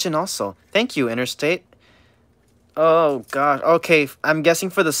suspension also. Thank you, Interstate. Oh gosh. Okay, I'm guessing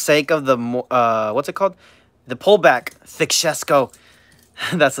for the sake of the what's it called? The pullback. Thick Shesko.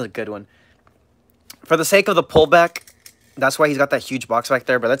 That's a good one. For the sake of the pullback, that's why he's got that huge box back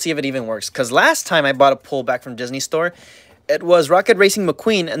there. But let's see if it even works. Because last time I bought a pullback from Disney Store, it was Rocket Racing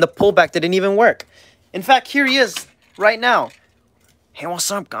McQueen, and the pullback didn't even work. In fact, here he is right now. Hey,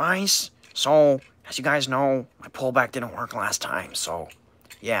 what's up, guys? So, as you guys know, my pullback didn't work last time. So,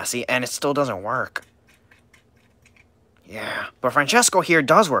 yeah, see, and it still doesn't work. Yeah, but Francesco here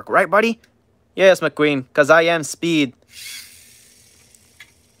does work, right, buddy? Yes, McQueen, because I am speed.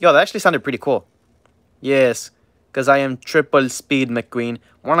 Yo, that actually sounded pretty cool. Yes, because I am triple speed, McQueen.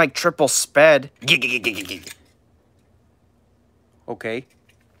 More like triple sped. Okay.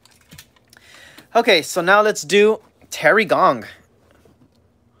 Okay, so now let's do Terry Gong.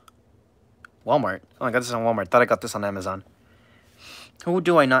 Walmart. Oh, I got this on Walmart. Thought I got this on Amazon. Who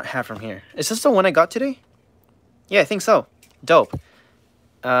do I not have from here? Is this the one I got today? Yeah, I think so. Dope.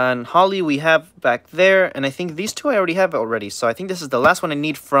 And Holly we have back there. And I think these two I already have already. So I think this is the last one I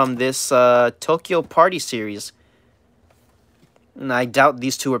need from this Tokyo Party series. And I doubt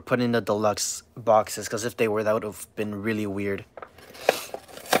these two were put in the deluxe boxes. Because if they were, that would have been really weird.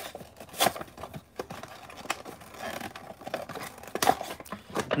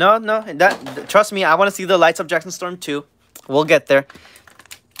 No, trust me, I want to see the Lights of Jackson Storm 2. We'll get there.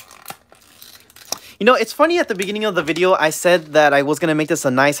 You know, it's funny, at the beginning of the video, I said that I was going to make this a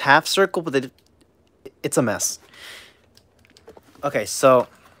nice half circle, but it's a mess. Okay, so,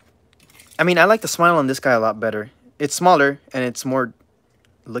 I mean, I like the smile on this guy a lot better. It's smaller, and it's more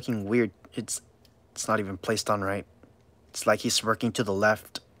looking weird. It's not even placed on right. It's like he's working to the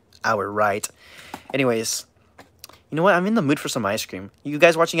left, our right. Anyways, you know what? I'm in the mood for some ice cream. You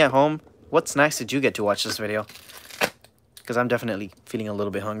guys watching at home, what snacks did you get to watch this video? Because I'm definitely feeling a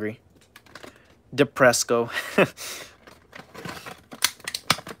little bit hungry. Depresco.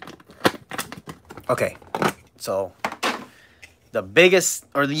 Okay, so the biggest,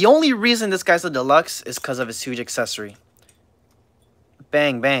 or the only reason this guy's a deluxe is because of his huge accessory.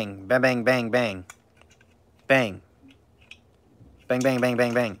 Bang, bang, bang, bang, bang, bang. Bang. Bang, bang, bang,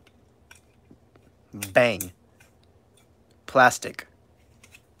 bang, bang. Bang. Plastic.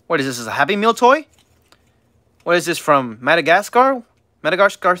 What is this? Is a Happy Meal toy? What is this, from Madagascar?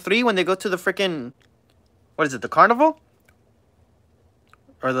 Madagascar 3 when they go to the freaking, what is it, the carnival?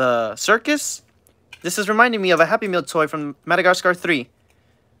 Or the circus? This is reminding me of a Happy Meal toy from Madagascar 3.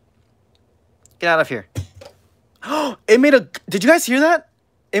 Get out of here. It made a, did you guys hear that?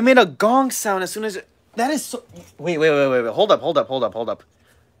 It made a gong sound as soon as it, that is so, wait. Hold up.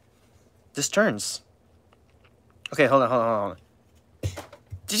 This turns. Okay, hold on.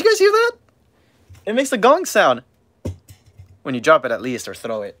 Did you guys hear that? It makes a gong sound. When you drop it, at least, or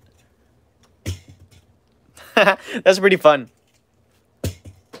throw it. That's pretty fun.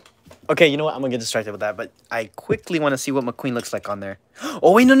 Okay, you know what? I'm gonna get distracted with that, but I quickly want to see what McQueen looks like on there.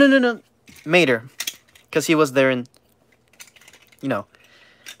 Oh, wait, no. Mater. Because he was there in, you know.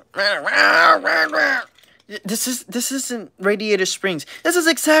 This isn't Radiator Springs. This is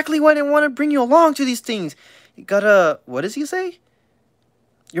exactly why I want to bring you along to these things. You gotta, what does he say?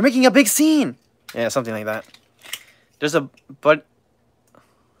 You're making a big scene. Yeah, something like that. There's a, but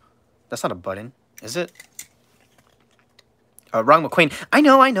that's not a button, is it? Wrong McQueen. I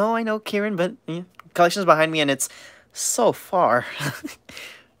know, Kieran, but yeah, collection's behind me and it's so far. If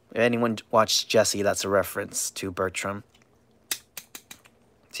anyone watched Jesse, that's a reference to Bertram.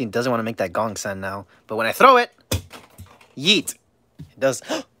 See, he doesn't want to make that gong sound now, but when I throw it, yeet, it does.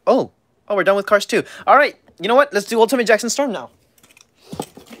 Oh, we're done with Cars 2. All right, you know what? Let's do Ultimate Jackson Storm now.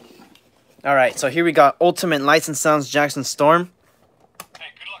 All right, so here we got Ultimate Lights and Sounds Jackson Storm. Hey,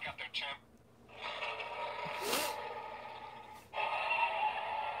 good luck out there, champ.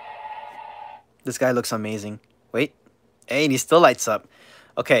 This guy looks amazing. Wait. Hey, and he still lights up.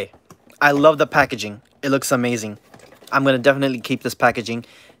 Okay, I love the packaging. It looks amazing. I'm going to definitely keep this packaging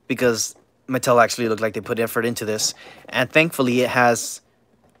because Mattel actually looked like they put effort into this. And thankfully it has...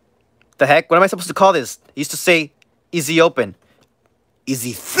 The heck? What am I supposed to call this? It used to say Easy Open.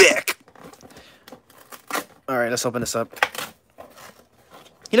 Easy Thick. Alright, let's open this up.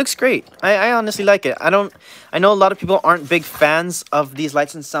 He looks great. I honestly like it. I know a lot of people aren't big fans of these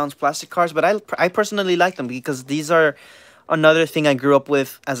Lights and Sounds plastic cars, but I personally like them because these are another thing I grew up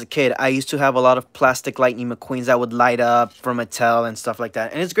with as a kid. I used to have a lot of plastic Lightning McQueens that would light up from Mattel and stuff like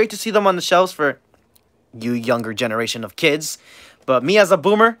that. And it's great to see them on the shelves for you younger generation of kids. But me as a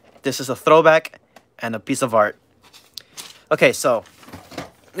boomer, this is a throwback and a piece of art. Okay, so...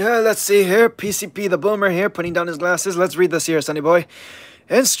 let's see here. PCP the boomer here, putting down his glasses. Let's read this here, sonny boy.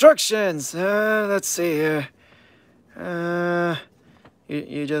 Instructions. Let's see here.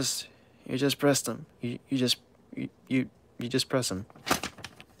 You just press them. You just press them,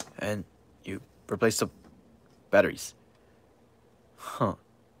 and you replace the batteries. Huh.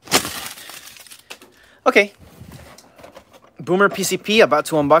 Okay. Boomer PCP about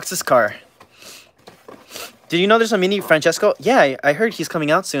to unbox his car. Did you know there's a mini Francesco? Yeah, I heard he's coming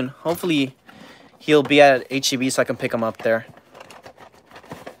out soon. Hopefully he'll be at HEB so I can pick him up there.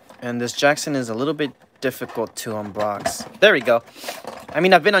 And this Jackson is a little bit difficult to unbox. There we go. I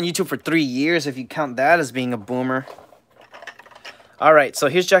mean, I've been on YouTube for 3 years if you count that as being a boomer. Alright, so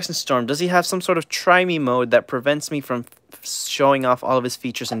here's Jackson Storm. Does he have some sort of try me mode that prevents me from showing off all of his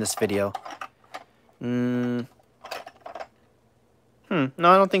features in this video? No,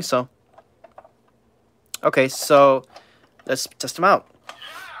 I don't think so. Okay, so let's test him out.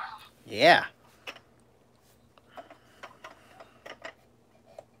 Yeah.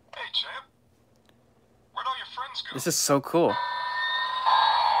 Hey, champ. Where'd all your friends go? This is so cool.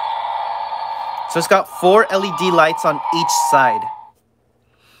 So it's got 4 LED lights on each side.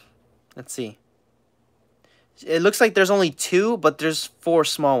 Let's see. It looks like there's only 2, but there's 4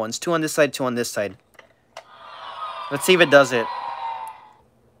 small ones. 2 on this side, 2 on this side. Let's see if it does it.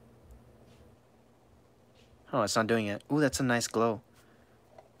 Oh, it's not doing it. Ooh, that's a nice glow.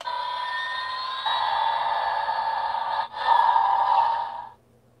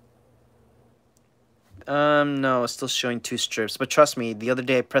 No, it's still showing 2 strips. But trust me, the other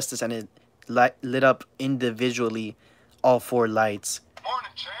day I pressed this and it lit up individually all 4 lights.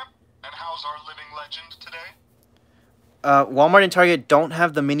 Morning, champ. And how's our living legend today? Walmart and Target don't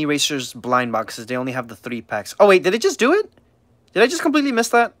have the Mini Racers blind boxes. They only have the 3 packs. Oh, wait, did it just do it? Did I just completely miss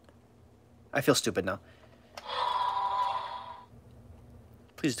that? I feel stupid now.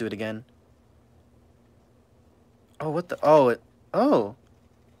 Please do it again. Oh, what the? Oh, oh.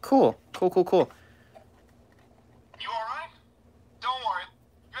 Cool. Cool. You alright? Don't worry.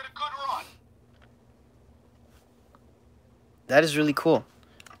 You had a good run. That is really cool.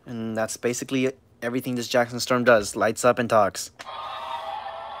 And that's basically everything this Jackson Storm does. Lights up and talks.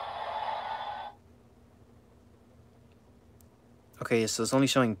 Okay, so it's only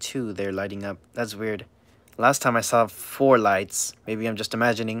showing 2 there lighting up. That's weird. Last time I saw 4 lights. Maybe I'm just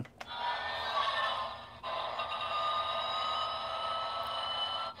imagining.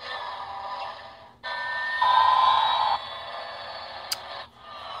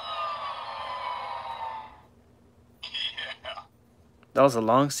 Yeah. That was a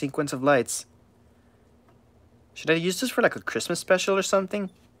long sequence of lights. Should I use this for like a Christmas special or something?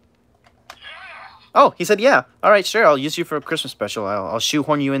 Oh, he said yeah. Alright, sure, I'll use you for a Christmas special. I'll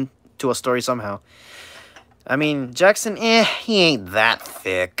shoehorn you into a story somehow. I mean, Jackson, he ain't that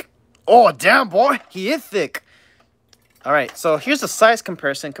thick. Oh, damn, boy, he is thick. Alright, so here's the size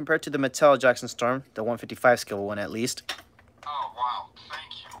comparison compared to the Mattel Jackson Storm, the 155 scale one at least. Oh, wow.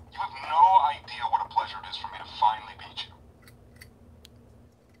 Thank you. You have no idea what a pleasure it is for me to finally beat you.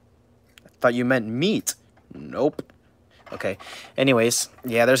 I thought you meant meat. Nope. Okay, anyways,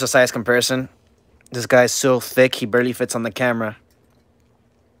 yeah, there's a size comparison. This guy's so thick, he barely fits on the camera.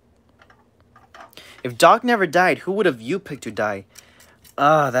 If Doc never died, who would have you picked to die?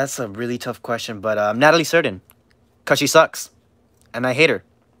 That's a really tough question, but Natalie Certain. Because she sucks. And I hate her.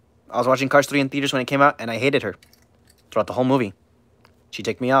 I was watching Cars 3 in theaters when it came out, and I hated her. Throughout the whole movie. She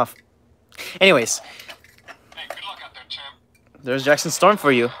ticked me off. Anyways. Hey, good luck out there, champ. There's Jackson Storm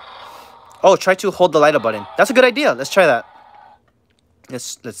for you. Oh, try to hold the light up button. That's a good idea. Let's try that.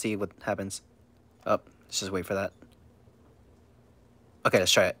 Let's see what happens. Oh, let's just wait for that. Okay,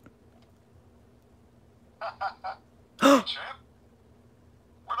 let's try it. Hey, champ.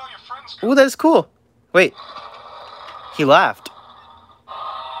 Where'd all your friends go? Ooh, that is cool. Wait. He laughed.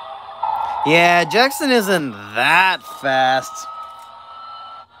 Yeah, Jackson isn't that fast.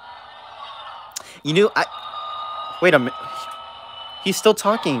 You knew Wait a minute. He's still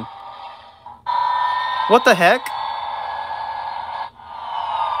talking. What the heck?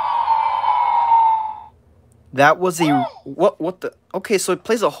 That was a... What the... Okay, so it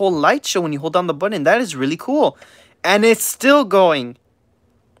plays a whole light show when you hold down the button. That is really cool. And it's still going.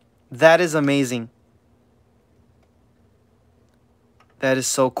 That is amazing. That is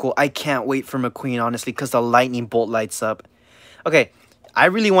so cool. I can't wait for McQueen, honestly, because the lightning bolt lights up. Okay, I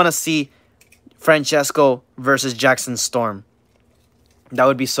really want to see Francesco versus Jackson Storm. That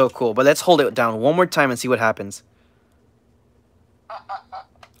would be so cool. But let's hold it down one more time and see what happens.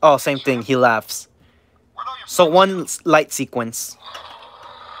 Oh, same thing. He laughs. So one light sequence.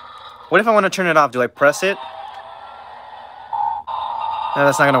 What if I want to turn it off? Do I press it? No,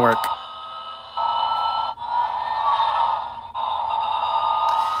 that's not going to work.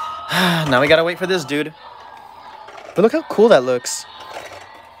 Now we got to wait for this dude. But look how cool that looks.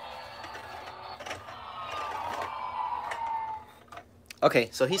 Okay,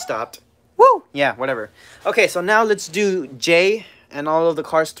 so he stopped. Woo! Yeah, whatever. Okay, so now let's do Jay and all of the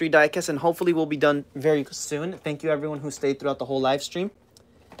Cars 3 diecast, and hopefully we'll be done very soon. Thank you everyone who stayed throughout the whole live stream.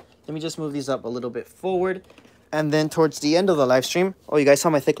 Let me just move these up a little bit forward. And then towards the end of the live stream... Oh, you guys saw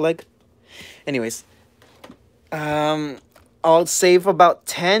my thick leg? Anyways. I'll save about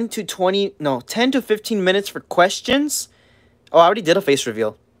 10 to 15 minutes for questions. Oh, I already did a face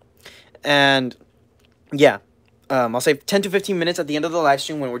reveal. And, yeah. I'll save 10 to 15 minutes at the end of the live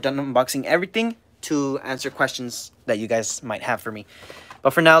stream when we're done unboxing everything to answer questions that you guys might have for me.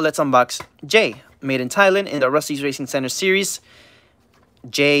 But for now, let's unbox Jay, made in Thailand in the Rusty's Racing Center series.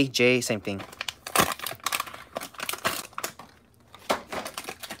 J, same thing.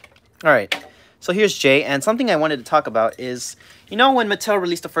 Alright, so here's Jay, and something I wanted to talk about is, you know when Mattel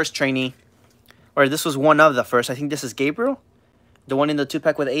released the first trainee, or this was one of the first, I think this is Gabriel, the one in the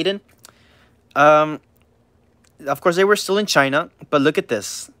 2-pack with Aiden. Of course, they were still in China, but look at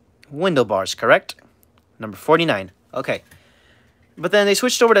this. Window bars, correct? Number 49. Okay. But then they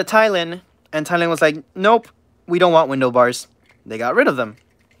switched over to Thailand, and Thailand was like, nope, we don't want window bars. They got rid of them.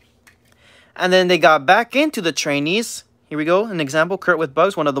 And then they got back into the trainees. Here we go. An example, Kurt with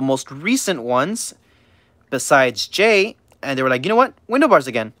Bugs, one of the most recent ones besides Jay. And they were like, you know what? Window bars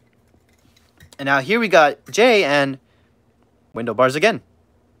again. And now here we got Jay and window bars again.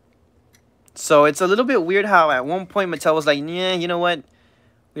 So it's a little bit weird how at one point Mattel was like, yeah, you know what?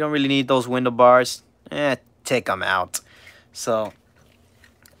 We don't really need those window bars. Take them out. So,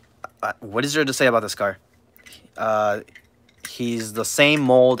 what is there to say about this car? He's the same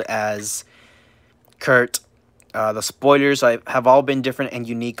mold as Kurt. The spoilers have all been different and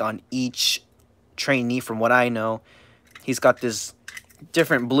unique on each trainee from what I know. He's got this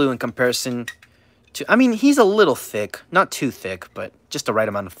different blue in comparison to... I mean, he's a little thick. Not too thick, but just the right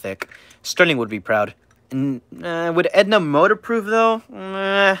amount of thick. Sterling would be proud. And, would Edna motorproof, though?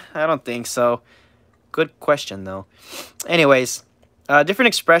 I don't think so. Good question, though. Anyways, different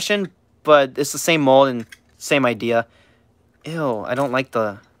expression, but it's the same mold and same idea. Ew, I don't like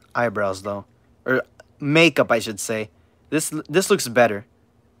the eyebrows, though. Or makeup, I should say. This looks better.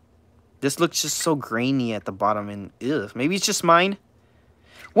 This looks just so grainy at the bottom, and ew, maybe it's just mine.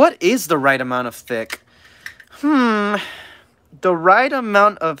 What is the right amount of thick? The right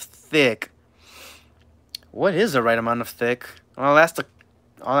amount of thick. What is the right amount of thick? I'll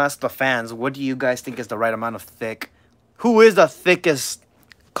ask the fans. What do you guys think is the right amount of thick? Who is the thickest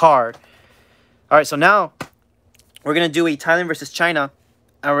car? All right, so now we're gonna do a Thailand versus China,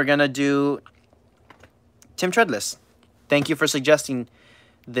 and we're gonna do Tim Treadless. Thank you for suggesting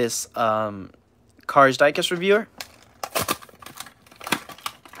this Cars diecast reviewer.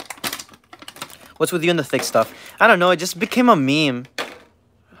 What's with you and the thick stuff? I don't know. It just became a meme.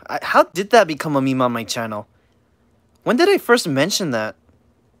 How did that become a meme on my channel? When did I first mention that?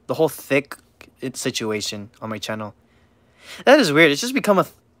 The whole thick situation on my channel. That is weird. It's just become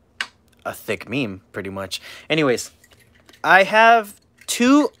a thick meme, pretty much. Anyways, I have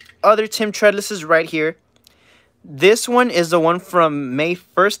two other Tim Treadlesses right here. This one is the one from May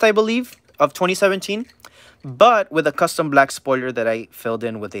 1st, I believe, of 2017. But with a custom black spoiler that I filled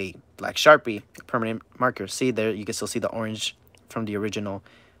in with a black Sharpie permanent marker. See there, you can still see the orange from the original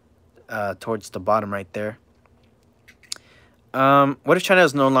towards the bottom right there. What if China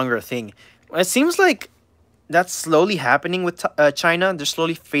is no longer a thing? It seems like that's slowly happening with China. They're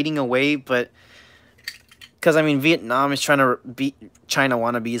slowly fading away, but... Because, I mean, Vietnam is trying to beat China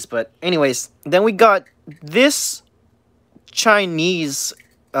wannabes. But anyways, then we got this Chinese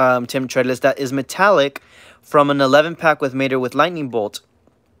Tim Treadless that is metallic from an 11-pack with Mater with Lightning Bolt.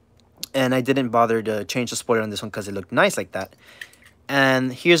 And I didn't bother to change the spoiler on this one because it looked nice like that.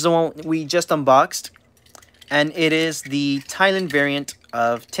 And here's the one we just unboxed. And it is the Thailand variant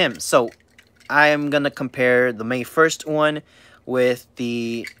of Tim. So I am going to compare the May 1st one with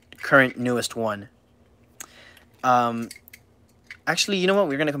the current newest one. Actually, you know what?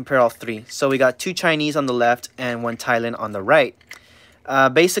 We're going to compare all three. So we got two Chinese on the left and one Thailand on the right.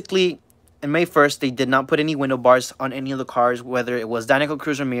 Basically, in May 1st, they did not put any window bars on any of the cars, whether it was Danica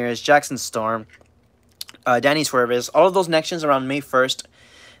Cruz Ramirez, Jackson Storm, Danny Swerves, all of those connections around May 1st,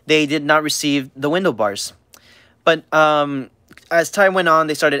 they did not receive the window bars. But as time went on,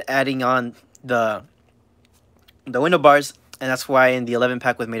 they started adding on the window bars, and that's why in the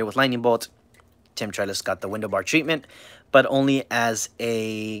 11-pack with Mater with Lightning Bolt, Tim Treadless got the window bar treatment, but only as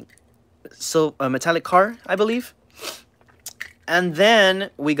a metallic car, I believe. And then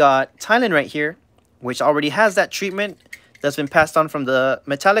we got Thailand right here, which already has that treatment that's been passed on from the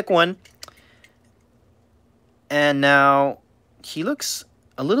metallic one. And now he looks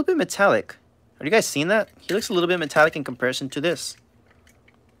a little bit metallic. Have you guys seen that? He looks a little bit metallic in comparison to this.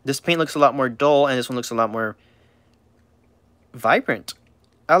 This paint looks a lot more dull, and this one looks a lot more vibrant.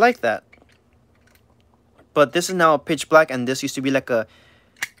 I like that. But this is now a pitch black, and this used to be like a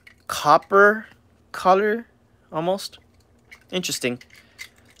copper color, almost. Interesting.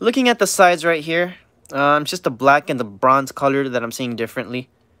 Looking at the sides right here, just the black and the bronze color that I'm seeing differently.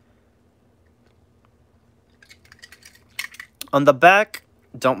 On the back,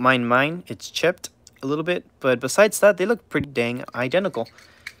 don't mind mine. It's chipped a little bit, but besides that, they look pretty dang identical.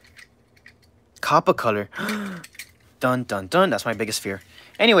 Copper color. Dun, dun, dun. That's my biggest fear.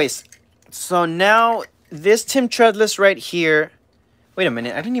 Anyways, so now this Tim Treadless right here. Wait a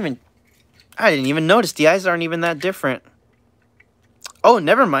minute. I didn't even notice. The eyes aren't even that different. Oh,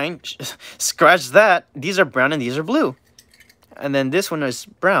 never mind. Scratch that. These are brown and these are blue. And then this one is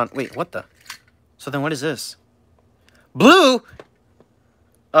brown. Wait, what the? So then what is this? Blue?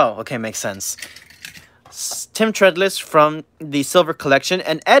 Oh, okay, makes sense. Tim Treadless from the Silver Collection.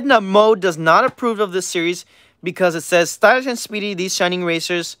 And Edna Mode does not approve of this series because it says, stylish and speedy, these shining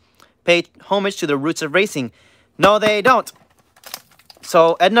racers pay homage to the roots of racing. No, they don't.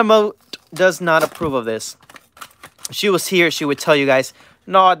 So Edna Mode does not approve of this. If she was here, she would tell you guys,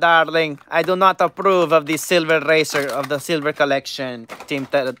 no, darling, I do not approve of the Silver Racer of the Silver Collection, Team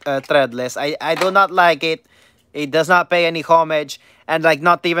Treadless. I do not like it. It does not pay any homage, and like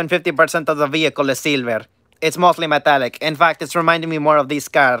not even 50% of the vehicle is silver. It's mostly metallic. In fact, it's reminding me more of this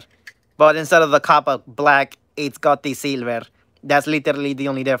car. But instead of the copper black, it's got the silver. That's literally the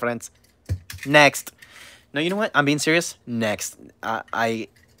only difference. Next. No, you know what? I'm being serious. Next. I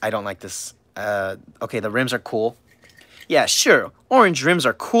don't like this. Okay, the rims are cool. Yeah, sure. Orange rims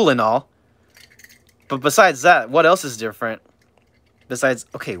are cool and all. But besides that, what else is different? Besides,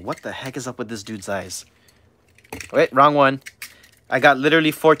 okay, what the heck is up with this dude's eyes? Wait, wrong one. I got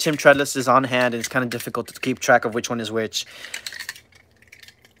literally 4 Tim Treadlesses on hand, and it's kind of difficult to keep track of which one is which.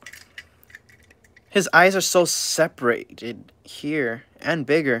 His eyes are so separated here and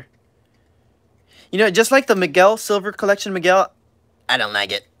bigger. You know, just like the Miguel Silver Collection Miguel, I don't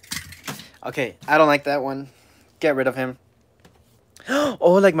like it. Okay, I don't like that one. Get rid of him.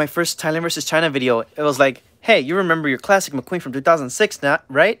 Oh, like my first Thailand versus China video. It was like, hey, you remember your classic McQueen from 2006,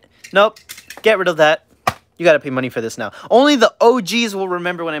 right? Nope. Get rid of that. You gotta pay money for this now. Only the OGs will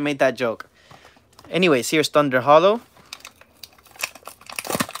remember when I made that joke. Anyways, here's Thunder Hollow.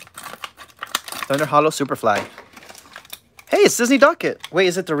 Thunder Hollow Superfly. Hey, it's Disney Docket. Wait,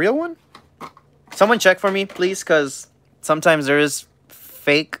 is it the real one? Someone check for me, please, because sometimes there is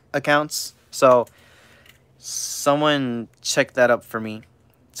fake accounts. So, someone check that up for me.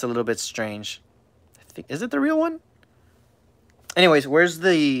 It's a little bit strange. Is it the real one? Anyways, where's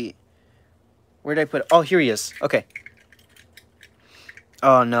the... Where did I put it? Oh, here he is. Okay.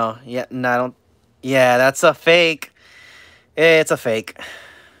 Oh, no. Yeah, no, I don't... Yeah, that's a fake. It's a fake.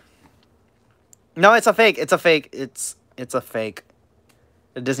 No, it's a fake. It's a fake. It's a fake.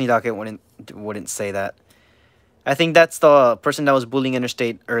 The Disney Docket wouldn't say that. I think that's the person that was bullying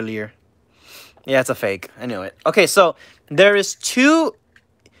Interstate earlier. Yeah, it's a fake. I knew it. Okay, so there is 2...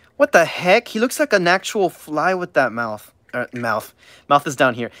 What the heck? He looks like an actual fly with that mouth. Mouth. Mouth is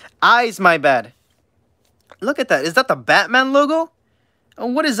down here. Eyes, my bad. Look at that. Is that the Batman logo? Oh,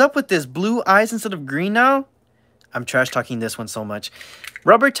 what is up with this? Blue eyes instead of green now? I'm trash talking this one so much.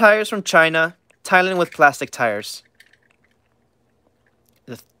 Rubber tires from China. Thailand with plastic tires.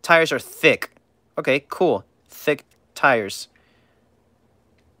 The tires are thick. Okay, cool. Thick tires.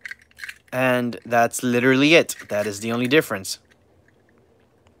 And that's literally it. That is the only difference.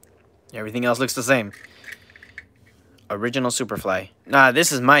 Everything else looks the same. Original Superfly. Nah,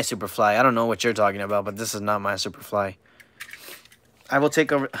 this is my Superfly. I don't know what you're talking about, but this is not my Superfly. I will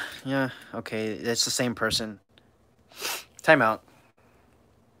take over... Yeah, okay. It's the same person. Timeout.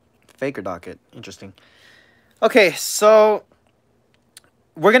 Faker Docket. Interesting. Okay, so...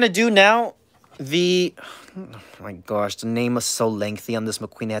 We're going to do now the... Oh my gosh, the name is so lengthy on this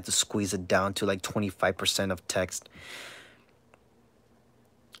McQueen. I had to squeeze it down to like 25% of text.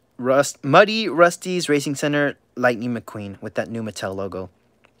 Muddy Rusty's Racing Center Lightning McQueen with that new Mattel logo.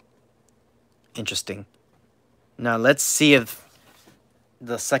 Interesting. Now let's see if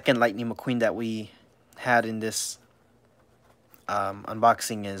the second Lightning McQueen that we had in this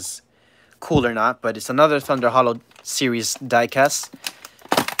unboxing is cool or not. But it's another Thunder Hollow series diecast.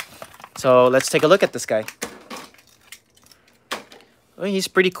 So let's take a look at this guy. Oh, he's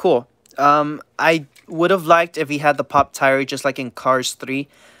pretty cool. I would have liked if he had the pop tire just like in Cars 3.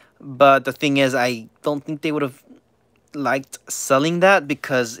 But the thing is, I don't think they would have liked selling that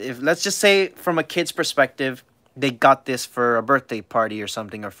because if, let's just say from a kid's perspective, they got this for a birthday party or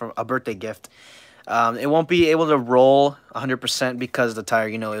something, or for a birthday gift. It won't be able to roll 100% because the tire,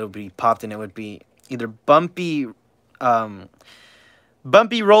 you know, it'll be popped and it would be either bumpy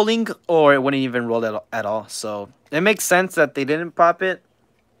rolling, or it wouldn't even roll at all. So it makes sense that they didn't pop it.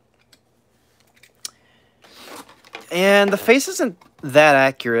 And the face isn't that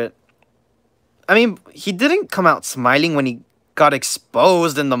accurate. I mean, he didn't come out smiling when he got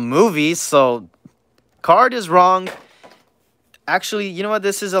exposed in the movie, so card is wrong. Actually, you know what?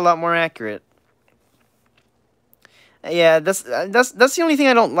 This is a lot more accurate. Yeah, that's the only thing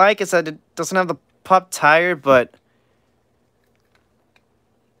I don't like, is that it doesn't have the pop tire, but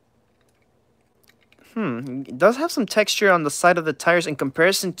it does have some texture on the side of the tires in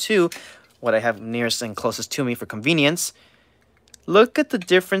comparison to what I have nearest and closest to me for convenience. Look at the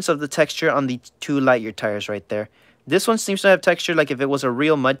difference of the texture on the two light year tires right there. This one seems to have texture like if it was a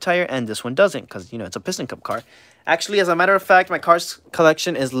real mud tire, and this one doesn't, because, you know, it's a Piston Cup car. Actually, as a matter of fact, my car's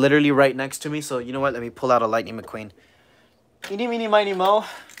collection is literally right next to me, so you know what? Let me pull out a Lightning McQueen. Eeny, meeny, miny, mo.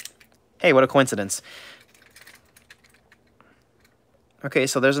 Hey, what a coincidence. Okay,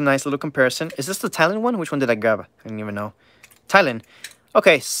 so there's a nice little comparison. Is this the Thailand one? Which one did I grab? I didn't even know. Thailand.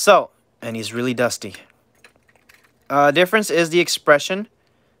 Okay, so, and he's really dusty. Difference is the expression.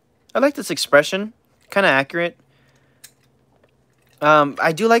 I like this expression. Kind of accurate.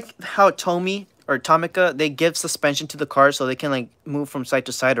 I do like how Tomy or Tomica, they give suspension to the car so they can, like, move from side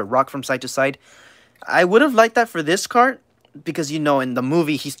to side or rock from side to side. I would have liked that for this car because, you know, in the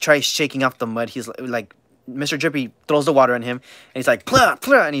movie, he tries shaking off the mud. He's like, Mr. Drippy throws the water on him, and he's like, plah,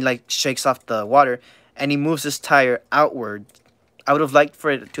 plah, and he, like, shakes off the water, and he moves his tire outward. I would have liked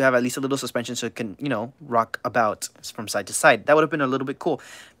for it to have at least a little suspension so it can, you know, rock about from side to side. That would have been a little bit cool,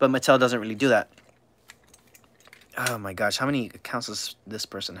 but Mattel doesn't really do that. Oh my gosh, how many accounts does this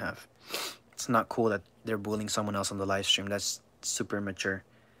person have? It's not cool that they're bullying someone else on the live stream. That's super immature.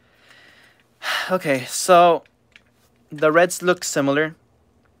 Okay, so the reds look similar.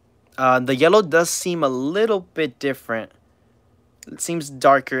 The yellow does seem a little bit different. It seems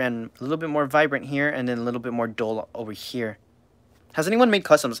darker and a little bit more vibrant here, and then a little bit more dull over here. Has anyone made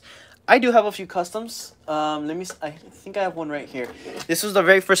customs? I do have a few customs. I think I have one right here. This was the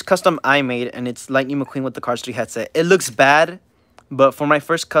very first custom I made, and it's Lightning McQueen with the Cars 3 headset. It looks bad, but for my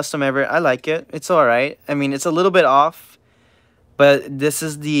first custom ever, I like it. It's alright. I mean, it's a little bit off, but this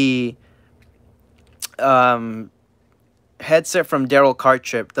is the headset from Daryl Car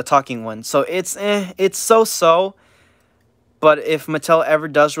Trip, the talking one. So it's so-so, but if Mattel ever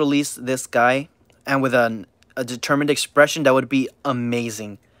does release this guy, and with a determined expression, that would be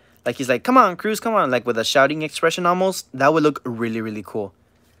amazing. Like, he's like, come on, Cruz, come on. Like, with a shouting expression almost. That would look really, really cool.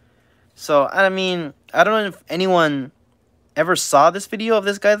 So, I mean, I don't know if anyone ever saw this video of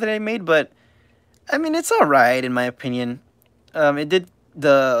this guy that I made, but, I mean, it's alright, in my opinion. It did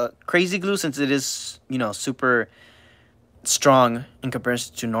the crazy glue, since it is, you know, super strong in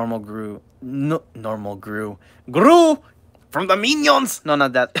comparison to normal glue. Gru! From the Minions! No,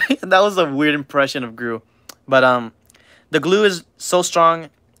 not that. That was a weird impression of Gru. But, the glue is so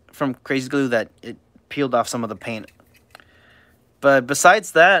strong from crazy glue that it peeled off some of the paint. But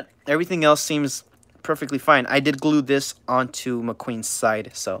besides that, everything else seems perfectly fine. I did glue this onto McQueen's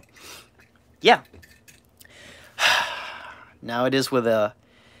side, so yeah. Now it is with a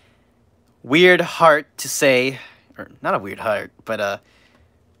weird heart to say, or not a weird heart, but a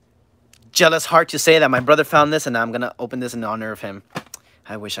jealous heart to say that my brother found this, and I'm gonna open this in honor of him.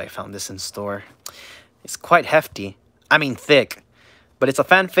 I wish I found this in store. It's quite hefty. I mean thick. But it's a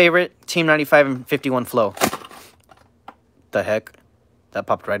fan favorite, Team 95 and 51 flow. The heck? That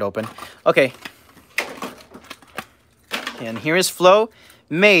popped right open. Okay. And here is Flow,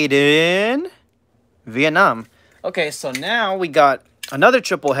 made in Vietnam. Okay, so now we got another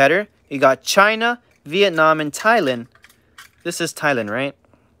triple header. We got China, Vietnam, and Thailand. This is Thailand, right?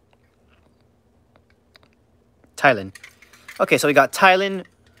 Thailand. Okay, so we got Thailand,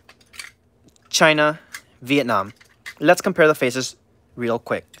 China, Vietnam. Let's compare the faces real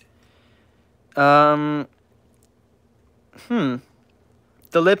quick. The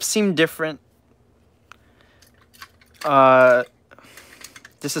lips seem different.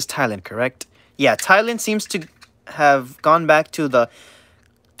 This is Thailand, correct? Yeah, Thailand seems to have gone back to the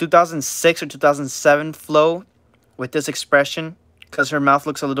 2006 or 2007 flow with this expression, because her mouth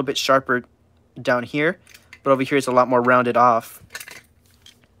looks a little bit sharper down here, but over here it's a lot more rounded off.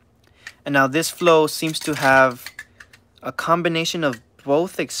 And now this flow seems to have a combination of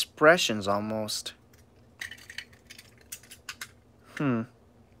both expressions almost.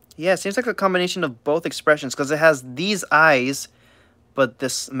 Yeah, it seems like a combination of both expressions, because it has these eyes, but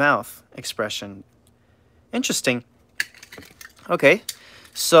this mouth expression. Interesting. Okay.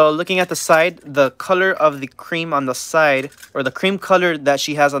 So looking at the side, the color of the cream on the side, or the cream color that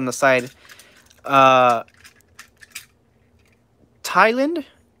she has on the side, Thailand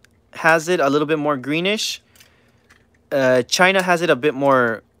has it a little bit more greenish. China has it a bit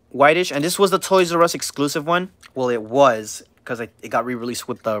more whitish. And this was the Toys R Us exclusive one. Well, it was, because it got re-released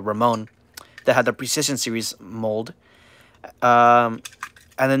with the Ramon that had the Precision Series mold. And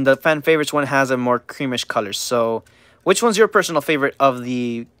then the Fan Favorites one has a more creamish color. So which one's your personal favorite of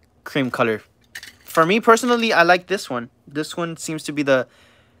the cream color? For me personally, I like this one. This one seems to be the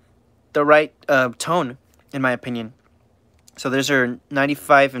right tone, in my opinion. So there's her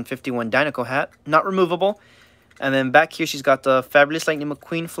 95 and 51 Dinoco hat, not removable. And then back here, she's got the Fabulous Lightning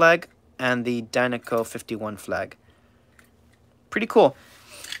McQueen flag and the Dinoco 51 flag. Pretty cool.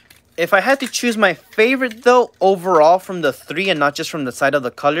 If I had to choose my favorite, though, overall from the three and not just from the side of the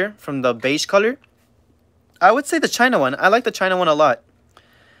color, from the beige color, I would say the China one. I like the China one a lot.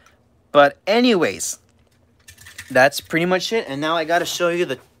 But anyways, that's pretty much it. And now I got to show you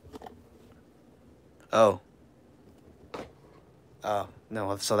the... Oh,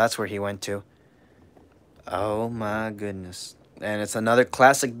 no, so that's where he went to. Oh my goodness. And it's another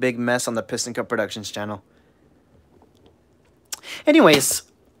classic big mess on the Piston Cup Productions channel. Anyways,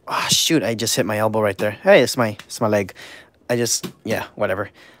 oh shoot, I just hit my elbow right there. Hey, it's my leg. Yeah, whatever.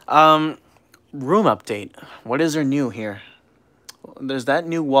 Room update. What is there new here? There's that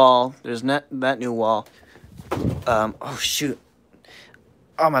new wall. There's not that new wall. Oh shoot.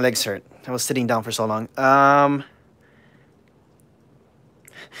 Oh, my legs hurt. I was sitting down for so long.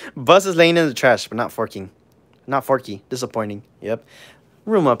 Buzz is laying in the trash, but not forking. Not Forky. Disappointing. Yep.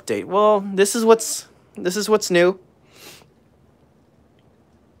 Room update. Well, this is what's new.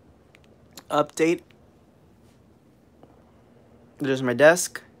 Update. There's my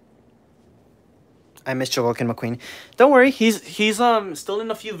desk. I miss Joaquin McQueen. Don't worry, he's still in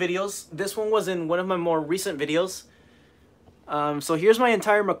a few videos. This one was in one of my more recent videos. So here's my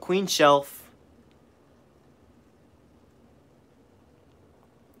entire McQueen shelf.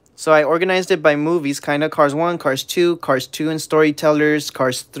 So I organized it by movies, kind of. Cars 1, Cars 2, Cars 2 and Storytellers,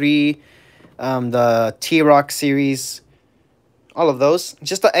 Cars 3, the T-Rock series, all of those.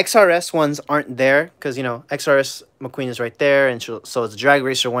 Just the XRS ones aren't there because, you know, XRS McQueen is right there, and so it's a Drag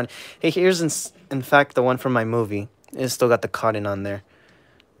Racer one. Hey, here's in fact the one from my movie. It's still got the cotton on there.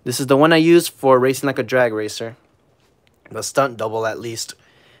 This is the one I used for racing like a drag racer. The stunt double, at least.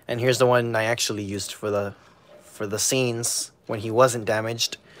 And here's the one I actually used for the scenes when he wasn't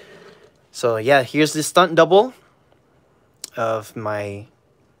damaged. So yeah, here's the stunt double of my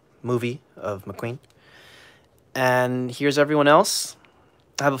movie of McQueen. And here's everyone else.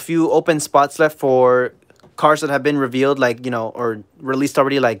 I have a few open spots left for cars that have been revealed, like, you know, or released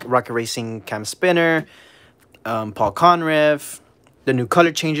already, like Rocket Racing Cam Spinner, Paul Conriff, the new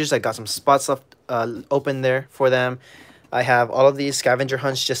color changes. I got some spots left open there for them. I have all of these scavenger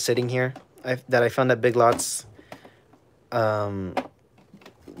hunts just sitting here that I found at Big Lots.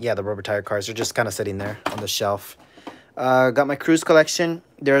 Yeah, the rubber tire cars are just kind of sitting there on the shelf. Got my cruise collection.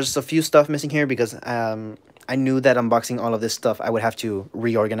 There's a few stuff missing here because I knew that unboxing all of this stuff, I would have to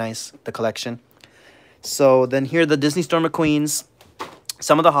reorganize the collection. So then here are the Disney Store McQueens,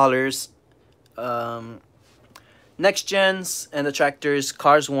 some of the haulers, Next Gens and the tractors,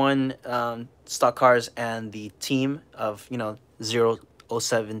 Cars 1, stock cars, and the team of, you know,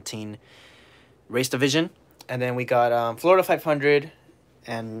 017 Race Division. And then we got Florida 500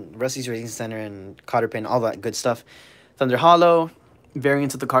 and Rusty's Racing Center and Cotter Pin, all that good stuff. Thunder Hollow,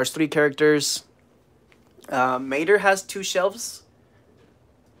 variants of the Cars 3 characters. Mater has 2 shelves.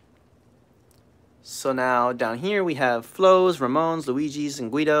 So now down here we have Flo's, Ramon's, Luigi's,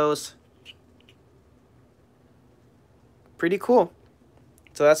 and Guido's. Pretty cool.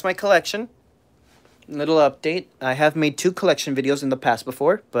 So that's my collection. Little update. I have made 2 collection videos in the past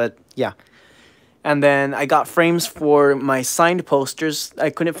before, but yeah. And then I got frames for my signed posters. I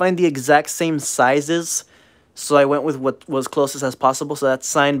couldn't find the exact same sizes, so I went with what was closest as possible. So that's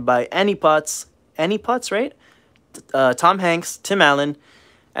signed by Annie Potts, right? Tom Hanks, Tim Allen,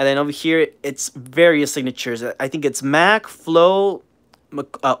 and then over here it's various signatures. I think it's Mac, Flo,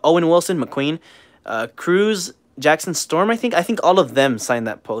 Owen Wilson, McQueen, Cruz, Jackson Storm. I think all of them signed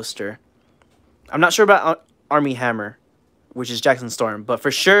that poster. I'm not sure about Armie Hammer, which is Jackson Storm, but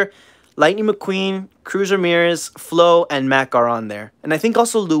for sure Lightning McQueen, Cruz Ramirez, Flo, and Mac are on there. And I think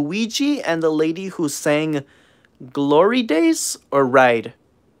also Luigi and the lady who sang Glory Days or Ride,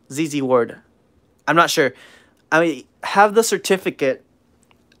 ZZ Ward. I'm not sure. I have the certificate,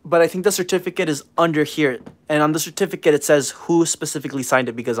 but I think the certificate is under here. And on the certificate it says who specifically signed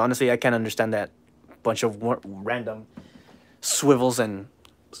it, because honestly I can't understand that bunch of random swivels and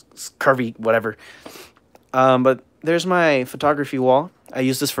curvy whatever. But there's my photography wall. I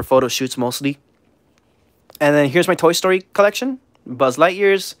use this for photo shoots mostly. And then here's my Toy Story collection. Buzz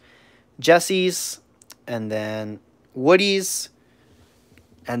Lightyear's, Jesse's, and then Woody's,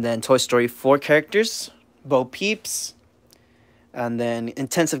 and then Toy Story 4 characters, Bo Peeps, and then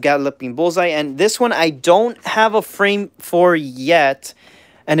Intensive Galloping Bullseye. And this one I don't have a frame for yet,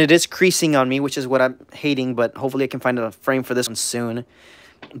 and it is creasing on me, which is what I'm hating, but hopefully I can find a frame for this one soon.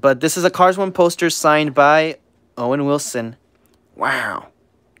 But this is a Cars 1 poster signed by Owen Wilson. Wow.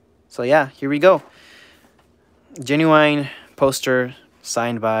 So yeah, here we go. Genuine poster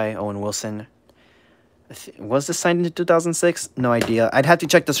signed by Owen Wilson. Was this signed in 2006? No idea. I'd have to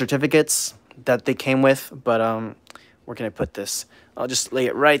check the certificates that they came with, but where can I put this? I'll just lay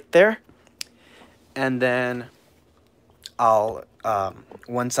it right there. And then I'll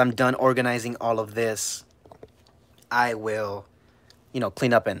once I'm done organizing all of this, I will, you know,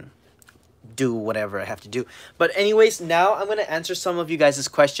 clean up and do whatever I have to do. But anyways, now I'm going to answer some of you guys'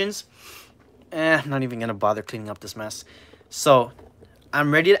 questions. I'm not even going to bother cleaning up this mess. So,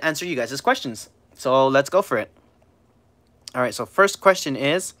 I'm ready to answer you guys' questions. So, let's go for it. Alright, so first question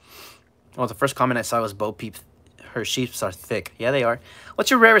is... Well, the first comment I saw was Bo Peep. Her sheeps are thick. Yeah, they are.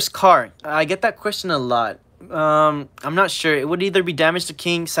 What's your rarest car? I get that question a lot. I'm not sure. It would either be Damage the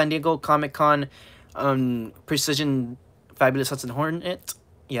King, San Diego Comic-Con, Precision Fabulous Hudson Hornet.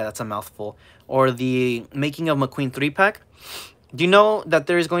 Yeah, that's a mouthful. Or the Making of McQueen 3-pack. Do you know that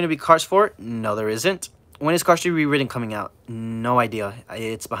there is going to be Cars 4? No, there isn't. When is Cars 3 Rewritten coming out? No idea.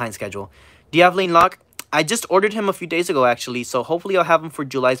 It's behind schedule. Do you have Lane Locke? I just ordered him a few days ago, actually. So hopefully I'll have him for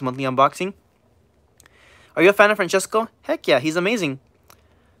July's monthly unboxing. Are you a fan of Francesco? Heck yeah, he's amazing.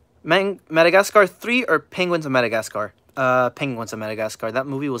 Madagascar 3 or Penguins of Madagascar? Penguins of Madagascar. That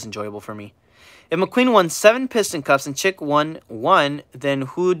movie was enjoyable for me. If McQueen won 7 Piston Cups and Chick won 1, then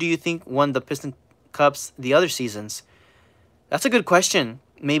who do you think won the Piston Cups the other seasons? That's a good question.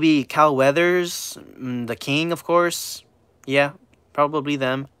 Maybe Cal Weathers, the King, of course. Yeah, probably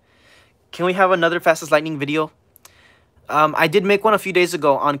them. Can we have another Fastest Lightning video? I did make one a few days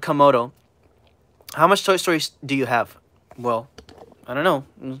ago on Komodo. How much Toy Stories do you have? Well, I don't know.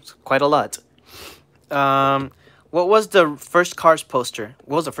 It's quite a lot. What was the first Cars poster?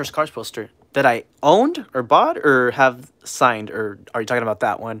 What was the first Cars poster that I owned or bought or have signed? Or are you talking about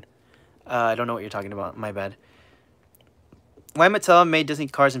that one? I don't know what you're talking about. My bad. Why Mattel made Disney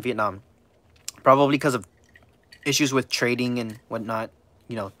cars in Vietnam? Probably because of issues with trading and whatnot.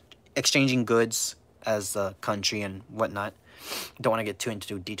 You know, exchanging goods as a country and whatnot. Don't want to get too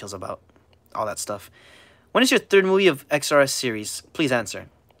into details about all that stuff. When is your third movie of XRS series? Please answer.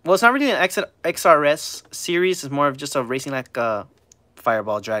 Well, it's not really an XRS series. It's more of just a racing like a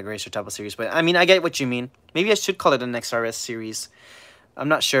Fireball Drag Racer type of series. But, I mean, I get what you mean. Maybe I should call it an XRS series. I'm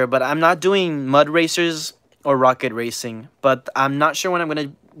not sure. But I'm not doing Mud Racers or Rocket Racing. But I'm not sure when I'm going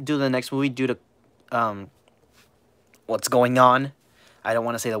to do the next movie due to what's going on. I don't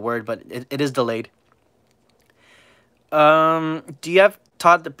want to say the word, but it is delayed. Do you have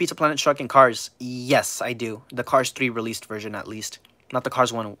Todd the Pizza Planet truck in Cars? Yes, I do. The Cars 3 released version, at least. Not the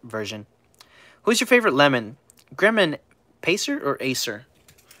Cars 1 version. Who's your favorite lemon? Gremlin Pacer or Acer?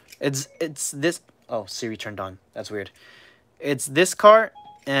 It's this... Oh, Siri turned on. That's weird. It's this car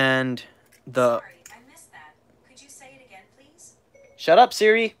and the... Sorry, I missed that. Could you say it again, please? Shut up,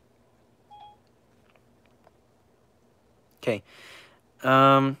 Siri. Okay.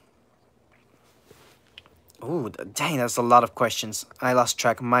 Ooh, dang, that's a lot of questions. I lost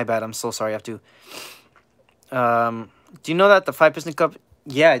track. My bad. I'm so sorry. I have to... do you know that the 5 Piston Cup...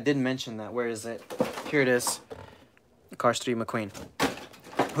 Yeah, I did mention that. Where is it? Here it is. Cars 3 McQueen.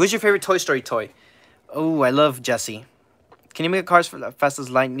 Who's your favorite Toy Story toy? Oh, I love Jessie. Can you make a Cars for the Fastest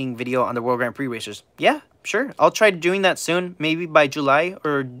Lightning video on the World Grand Prix racers? Yeah, sure. I'll try doing that soon. Maybe by July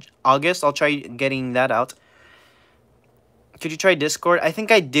or August, I'll try getting that out. Could you try Discord? I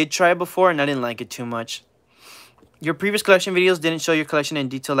think I did try it before and I didn't like it too much. Your previous collection videos didn't show your collection in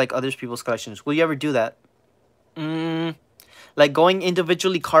detail like other people's collections. Will you ever do that? Like going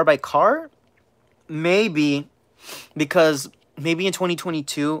individually car by car? Maybe. Because maybe in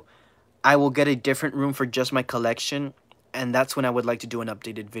 2022, I will get a different room for just my collection. And that's when I would like to do an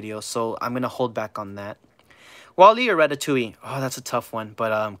updated video. So I'm going to hold back on that. Wally or Ratatouille? Oh, that's a tough one.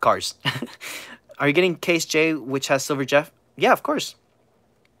 But Cars. Are you getting Case J, which has Silver Jeff? Yeah, of course.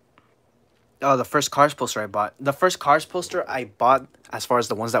 Oh, the first Cars poster I bought. The first Cars poster I bought, as far as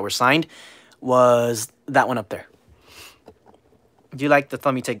the ones that were signed, was that one up there. Do you like the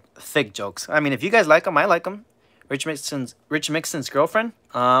Thummy Take Thick jokes? I mean, if you guys like them, I like them. Rich Mixon's girlfriend?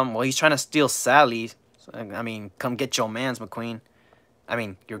 Well, he's trying to steal Sally. So, I mean, come get your mans, McQueen. I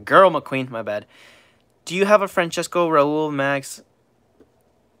mean, your girl, McQueen. My bad. Do you have a Francesco, Raul, Max?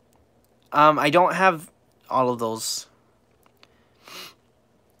 I don't have all of those.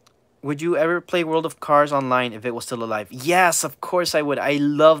 Would you ever play World of Cars online if it was still alive? Yes, of course I would. I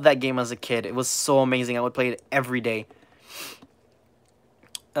loved that game as a kid. It was so amazing. I would play it every day.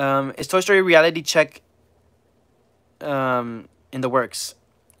 Is Toy Story reality check in the works?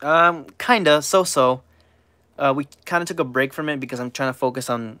 Kinda, so. We kind of took a break from it because I'm trying to focus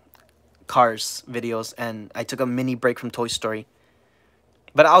on Cars videos, and I took a mini break from Toy Story.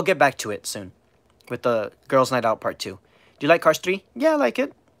 But I'll get back to it soon with the Girls Night Out Part 2. Do you like Cars 3? Yeah, I like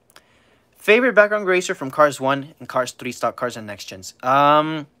it. Favorite background racer from Cars 1 and Cars 3 stock cars and next gens?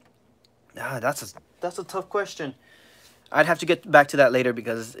 That's a tough question. I'd have to get back to that later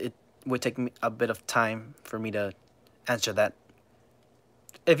because it would take me a bit of time for me to answer that.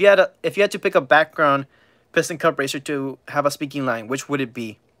 If you had to pick a background Piston Cup racer to have a speaking line, which would it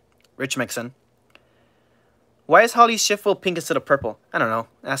be? Rich Mixon. Why is Holly's shift full pink instead of purple? I don't know.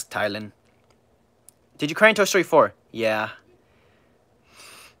 Ask Tylen. Did you cry in Toy Story 4? Yeah.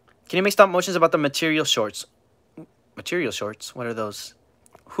 Can you make stop motions about the material shorts? Material shorts? What are those?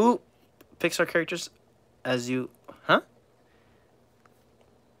 Who Pixar characters as you... Huh?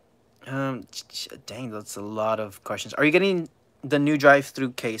 Dang, that's a lot of questions. Are you getting the new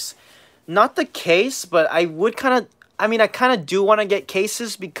drive-through case? Not the case, but I would kind of... I mean, I kind of do want to get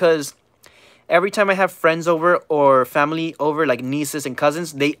cases because every time I have friends over or family over, like nieces and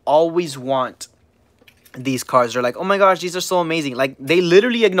cousins, they always want these cars. They're like, oh my gosh, these are so amazing. Like, they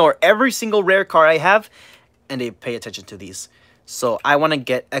literally ignore every single rare car I have, and they pay attention to these. So I want to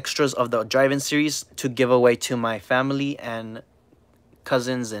get extras of the drive-in series to give away to my family and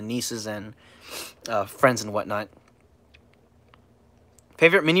cousins and nieces and friends and whatnot.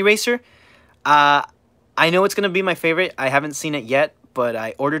 Favorite mini racer? I know it's going to be my favorite. I haven't seen it yet, but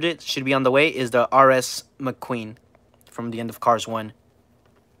I ordered it. Should be on the way. Is the RS McQueen from the end of Cars 1.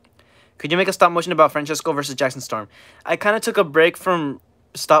 Could you make a stop motion about Francesco versus Jackson Storm? I kind of took a break from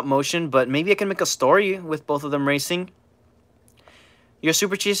stop motion, but maybe I can make a story with both of them racing. Your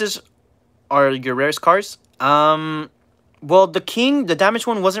super chases are your rarest cars? Well, the damaged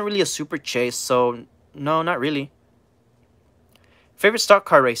one wasn't really a super chase, so no, not really. Favorite stock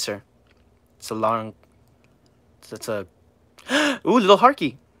car racer? It's a long... It's a... Ooh, little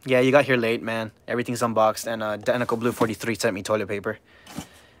Harky. Yeah, you got here late, man. Everything's unboxed, and Danico Blue 43 sent me toilet paper.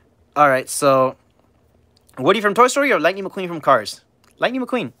 Alright, so... Woody from Toy Story or Lightning McQueen from Cars? Lightning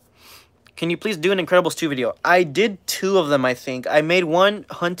McQueen. Can you please do an Incredibles 2 video? I did 2 of them, I think. I made one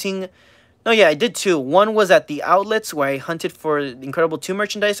hunting... No, yeah, I did 2. One was at the outlets where I hunted for the Incredible 2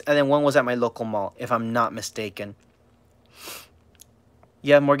 merchandise, and then one was at my local mall, if I'm not mistaken.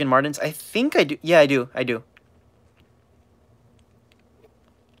 Yeah, Morgan Martins. I think I do. Yeah, I do.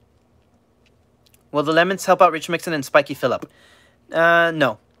 Will the lemons help out Rich Mixon and Spiky Phillip?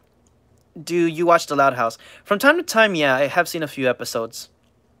 No. Do you watch The Loud House? From time to time, yeah, I have seen a few episodes.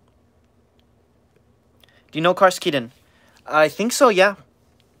 Do you know Cars Keaton? I think so, yeah.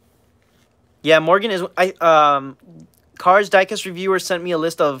 Yeah, Morgan is... Cars Diecast Reviewer sent me a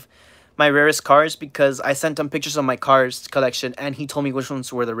list of my rarest cars because I sent him pictures of my cars collection and he told me which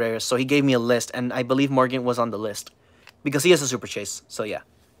ones were the rarest. So he gave me a list and I believe Morgan was on the list because he has a super chase. So yeah.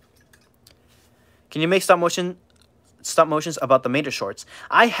 Can you make stop motions about the Mater shorts?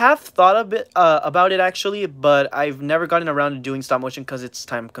 I have thought a bit about it actually, but I've never gotten around to doing stop motion because it's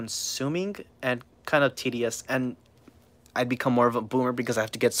time consuming and kind of tedious, and I'd become more of a boomer because I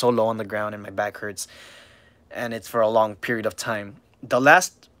have to get so low on the ground and my back hurts, and it's for a long period of time. The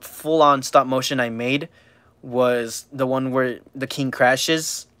last full-on stop motion I made was the one where the king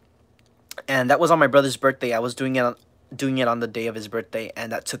crashes, and that was on my brother's birthday. I was doing it on the day of his birthday,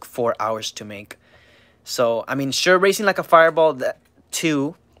 and that took 4 hours to make. So, I mean, sure, racing like a fireball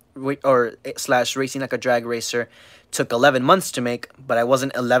slash racing like a drag racer took 11 months to make, but I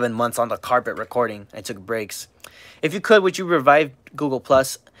wasn't 11 months on the carpet recording. I took breaks. If you could, would you revive Google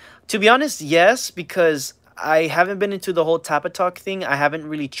Plus? To be honest, yes, because I haven't been into the whole Tapatalk thing. I haven't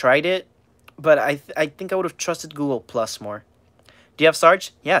really tried it, but I think I would have trusted Google Plus more. Do you have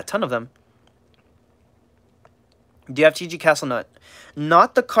Sarge? Yeah, a ton of them. Do you have TG Castlenut?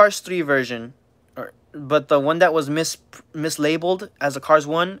 Not the Cars 3 version, but the one that was mislabeled as a Cars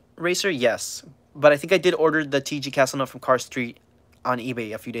 1 racer, yes. But I think I did order the TG Castlenut from Cars 3 on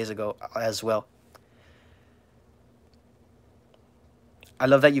eBay a few days ago as well. I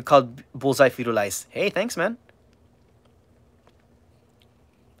love that you called Bullseye Feudalize. Hey, thanks, man.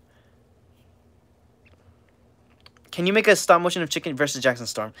 Can you make a stop motion of Chicken versus Jackson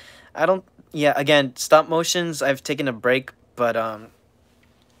Storm? I don't... Yeah, again, stop motions, I've taken a break, but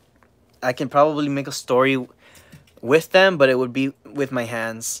I can probably make a story with them, but it would be with my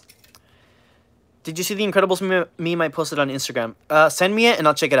hands. Did you see the Incredibles meme I posted on Instagram? Send me it and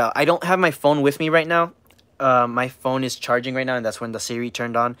I'll check it out. I don't have my phone with me right now. My phone is charging right now, and that's when the Siri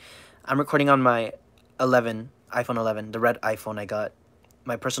turned on. I'm recording on my iPhone 11, the red iPhone I got.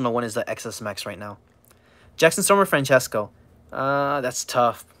 My personal one is the XS Max right now. Jackson Storm or Francesco? That's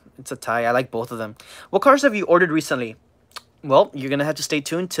tough. It's a tie. I like both of them. What cars have you ordered recently? Well, you're going to have to stay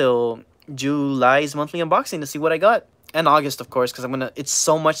tuned till July's monthly unboxing to see what I got. And August, of course, because it's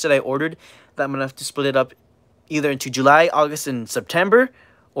so much that I ordered that I'm going to have to split it up either into July, August, and September,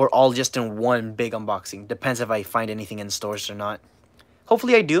 or all just in one big unboxing. Depends if I find anything in stores or not.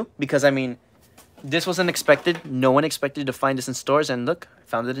 Hopefully I do, because, I mean, this wasn't expected. No one expected to find this in stores, and look, I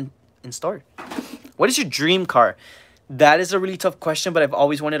found it in store. What is your dream car? That is a really tough question, but I've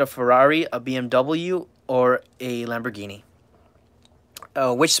always wanted a Ferrari, a BMW, or a Lamborghini.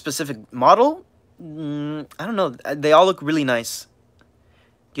 Which specific model? I don't know. They all look really nice.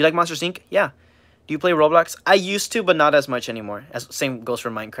 Do you like Monsters Inc? Yeah. Do you play Roblox? I used to, but not as much anymore. Same goes for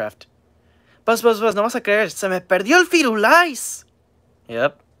Minecraft. Buzz, no vas a creer. Se me perdió el Firulais.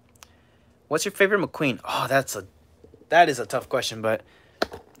 Yep. What's your favorite McQueen? Oh, that is a tough question, but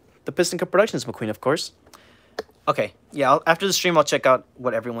the Piston Cup Productions McQueen, of course. Okay, yeah, after the stream, I'll check out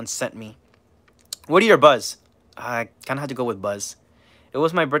what everyone sent me. What are your Buzz? I kind of had to go with Buzz. It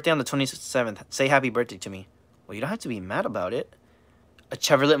was my birthday on the 27th. Say happy birthday to me. Well, you don't have to be mad about it. A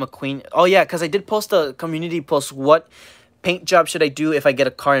Chevrolet McQueen. Oh, yeah, because I did post a community post. What paint job should I do if I get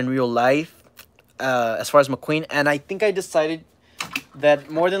a car in real life? As far as McQueen. And I think I decided that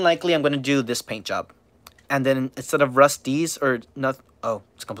more than likely I'm going to do this paint job. And then instead of Rusty's or not... Oh,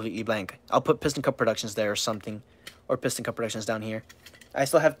 it's completely blank. I'll put Piston Cup Productions there or something. Or Piston Cup Productions down here. I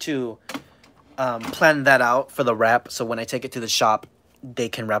still have to plan that out for the wrap. So when I take it to the shop, they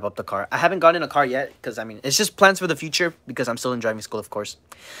can wrap up the car. I haven't gotten a car yet because, I mean, it's just plans for the future because I'm still in driving school, of course.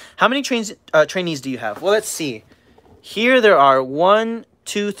 How many trainees do you have? Well, let's see. Here there are 1,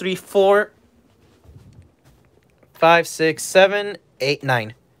 2, 3, 4, 5, 6, 7, 8,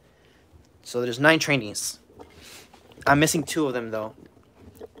 9. So there's 9 trainees. I'm missing 2 of them, though.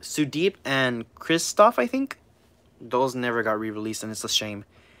 Sudeep and Christoph, I think. Those never got re-released, and it's a shame.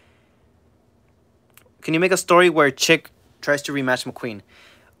 Can you make a story where Chick tries to rematch McQueen?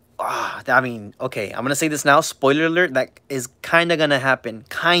 I mean, okay, I'm going to say this now. Spoiler alert, that is kind of going to happen.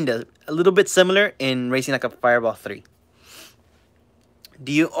 Kind of. A little bit similar in Racing Like a Fireball 3.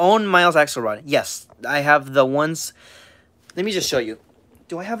 Do you own Miles Axelrod? Yes, I have the ones. Let me just show you.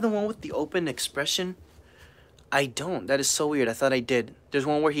 Do I have the one with the open expression? I don't. That is so weird. I thought I did. There's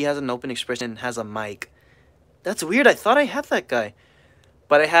one where he has an open expression and has a mic. That's weird. I thought I had that guy.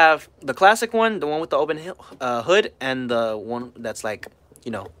 But I have the classic one, the one with the open hood, and the one that's like,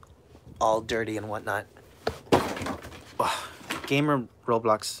 you know, all dirty and whatnot. Ugh. Gamer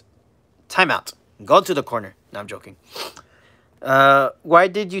Roblox. Timeout. Go to the corner. No, I'm joking. Why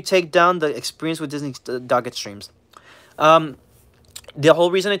did you take down the experience with Disney Doggett streams? The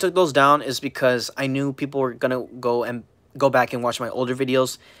whole reason I took those down is because I knew people were going to go back and watch my older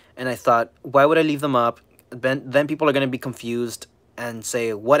videos. And I thought, why would I leave them up? Then people are going to be confused and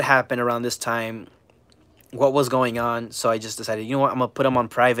say, what happened around this time? What was going on? So I just decided, you know what? I'm going to put them on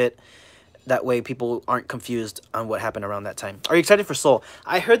private. That way people aren't confused on what happened around that time. Are you excited for Soul?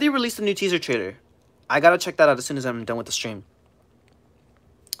 I heard they released a new teaser trailer. I got to check that out as soon as I'm done with the stream.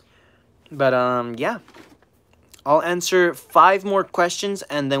 But, yeah. I'll answer 5 more questions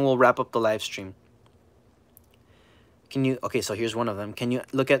and then we'll wrap up the live stream. Can you... Okay, so here's one of them. Can you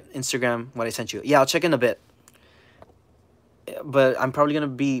look at Instagram, what I sent you? Yeah, I'll check in a bit. But I'm probably going to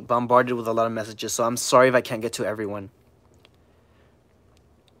be bombarded with a lot of messages, so I'm sorry if I can't get to everyone.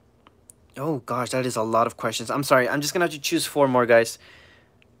 Oh, gosh, that is a lot of questions. I'm sorry. I'm just going to have to choose 4 more, guys.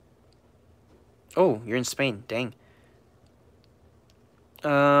 Oh, you're in Spain. Dang.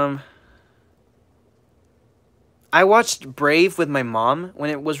 I watched Brave with my mom when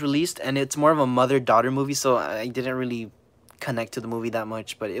it was released, and it's more of a mother-daughter movie, so I didn't really connect to the movie that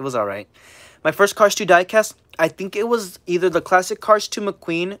much, but it was alright. My first Cars 2 diecast, I think it was either the classic Cars 2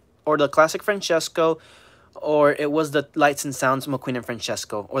 McQueen or the classic Francesco, or it was the Lights and Sounds McQueen and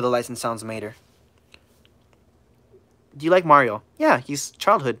Francesco, or the Lights and Sounds Mater. Do you like Mario? Yeah, he's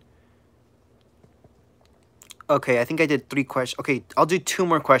childhood. Okay, I think I did 3 questions. Okay, I'll do 2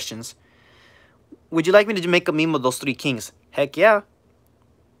 more questions. Would you like me to make a meme of those 3 kings? Heck yeah.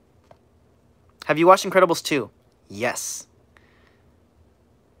 Have you watched Incredibles 2? Yes.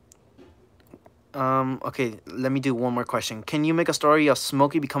 Okay, let me do one more question. Can you make a story of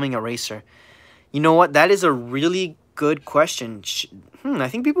Smokey becoming a racer? You know what? That is a really good question. I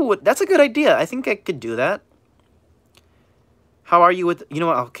think people would... That's a good idea. I think I could do that. How are you with... You know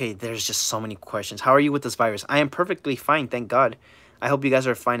what? Okay, there's just so many questions. How are you with this virus? I am perfectly fine, thank God. I hope you guys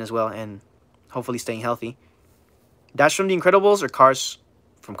are fine as well and hopefully staying healthy. Dash from The Incredibles or Cars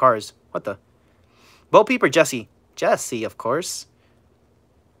from Cars? What the? Bo Peep or Jesse? Jesse, of course.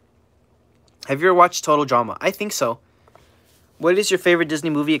 Have you ever watched Total Drama? I think so. What is your favorite Disney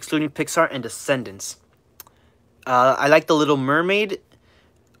movie excluding Pixar and Descendants? I like The Little Mermaid,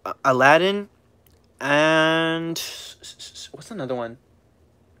 Aladdin, and... What's another one?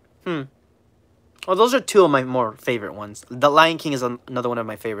 Well, those are two of my more favorite ones. The Lion King is another one of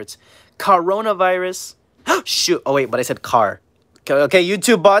my favorites. Coronavirus. Shoot. Oh, wait, but I said car. Okay,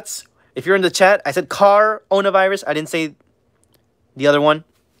 YouTube bots, if you're in the chat, I said coronavirus. I didn't say the other one.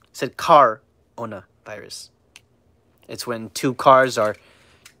 I said coronavirus. It's when two cars are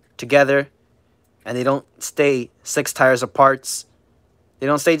together and they don't stay 6 tires apart. They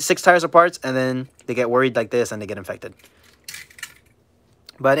don't stay 6 tires apart and then they get worried like this and they get infected.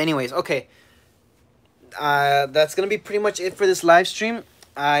 But anyways, okay. That's going to be pretty much it for this live stream.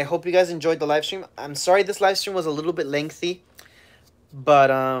 I hope you guys enjoyed the live stream. I'm sorry this live stream was a little bit lengthy.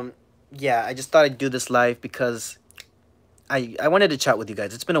 But, yeah, I just thought I'd do this live because I wanted to chat with you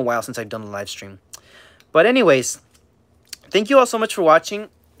guys. It's been a while since I've done a live stream. But anyways, thank you all so much for watching.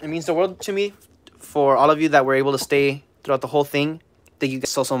 It means the world to me for all of you that were able to stay throughout the whole thing. Thank you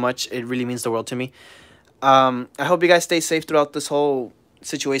guys so much. It really means the world to me. I hope you guys stay safe throughout this whole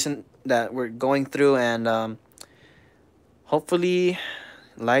situation that we're going through. And hopefully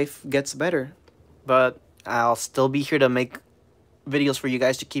life gets better. But I'll still be here to make videos for you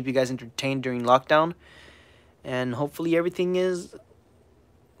guys to keep you guys entertained during lockdown. And hopefully everything is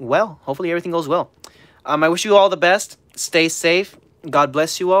well. Hopefully everything goes well. I wish you all the best. Stay safe. God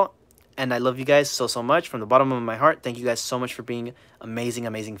bless you all. And I love you guys so, so much from the bottom of my heart. Thank you guys so much for being amazing,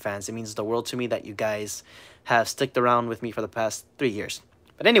 amazing fans. It means the world to me that you guys have stuck around with me for the past 3 years.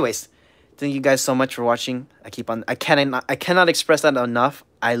 But anyways, thank you guys so much for watching. I cannot express that enough.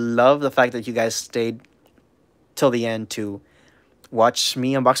 I love the fact that you guys stayed till the end to watch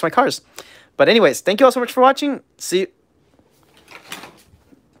me unbox my cars. But anyways, thank you all so much for watching. See you.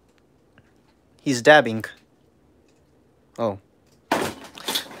 He's dabbing. Oh.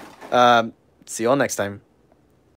 See you all next time.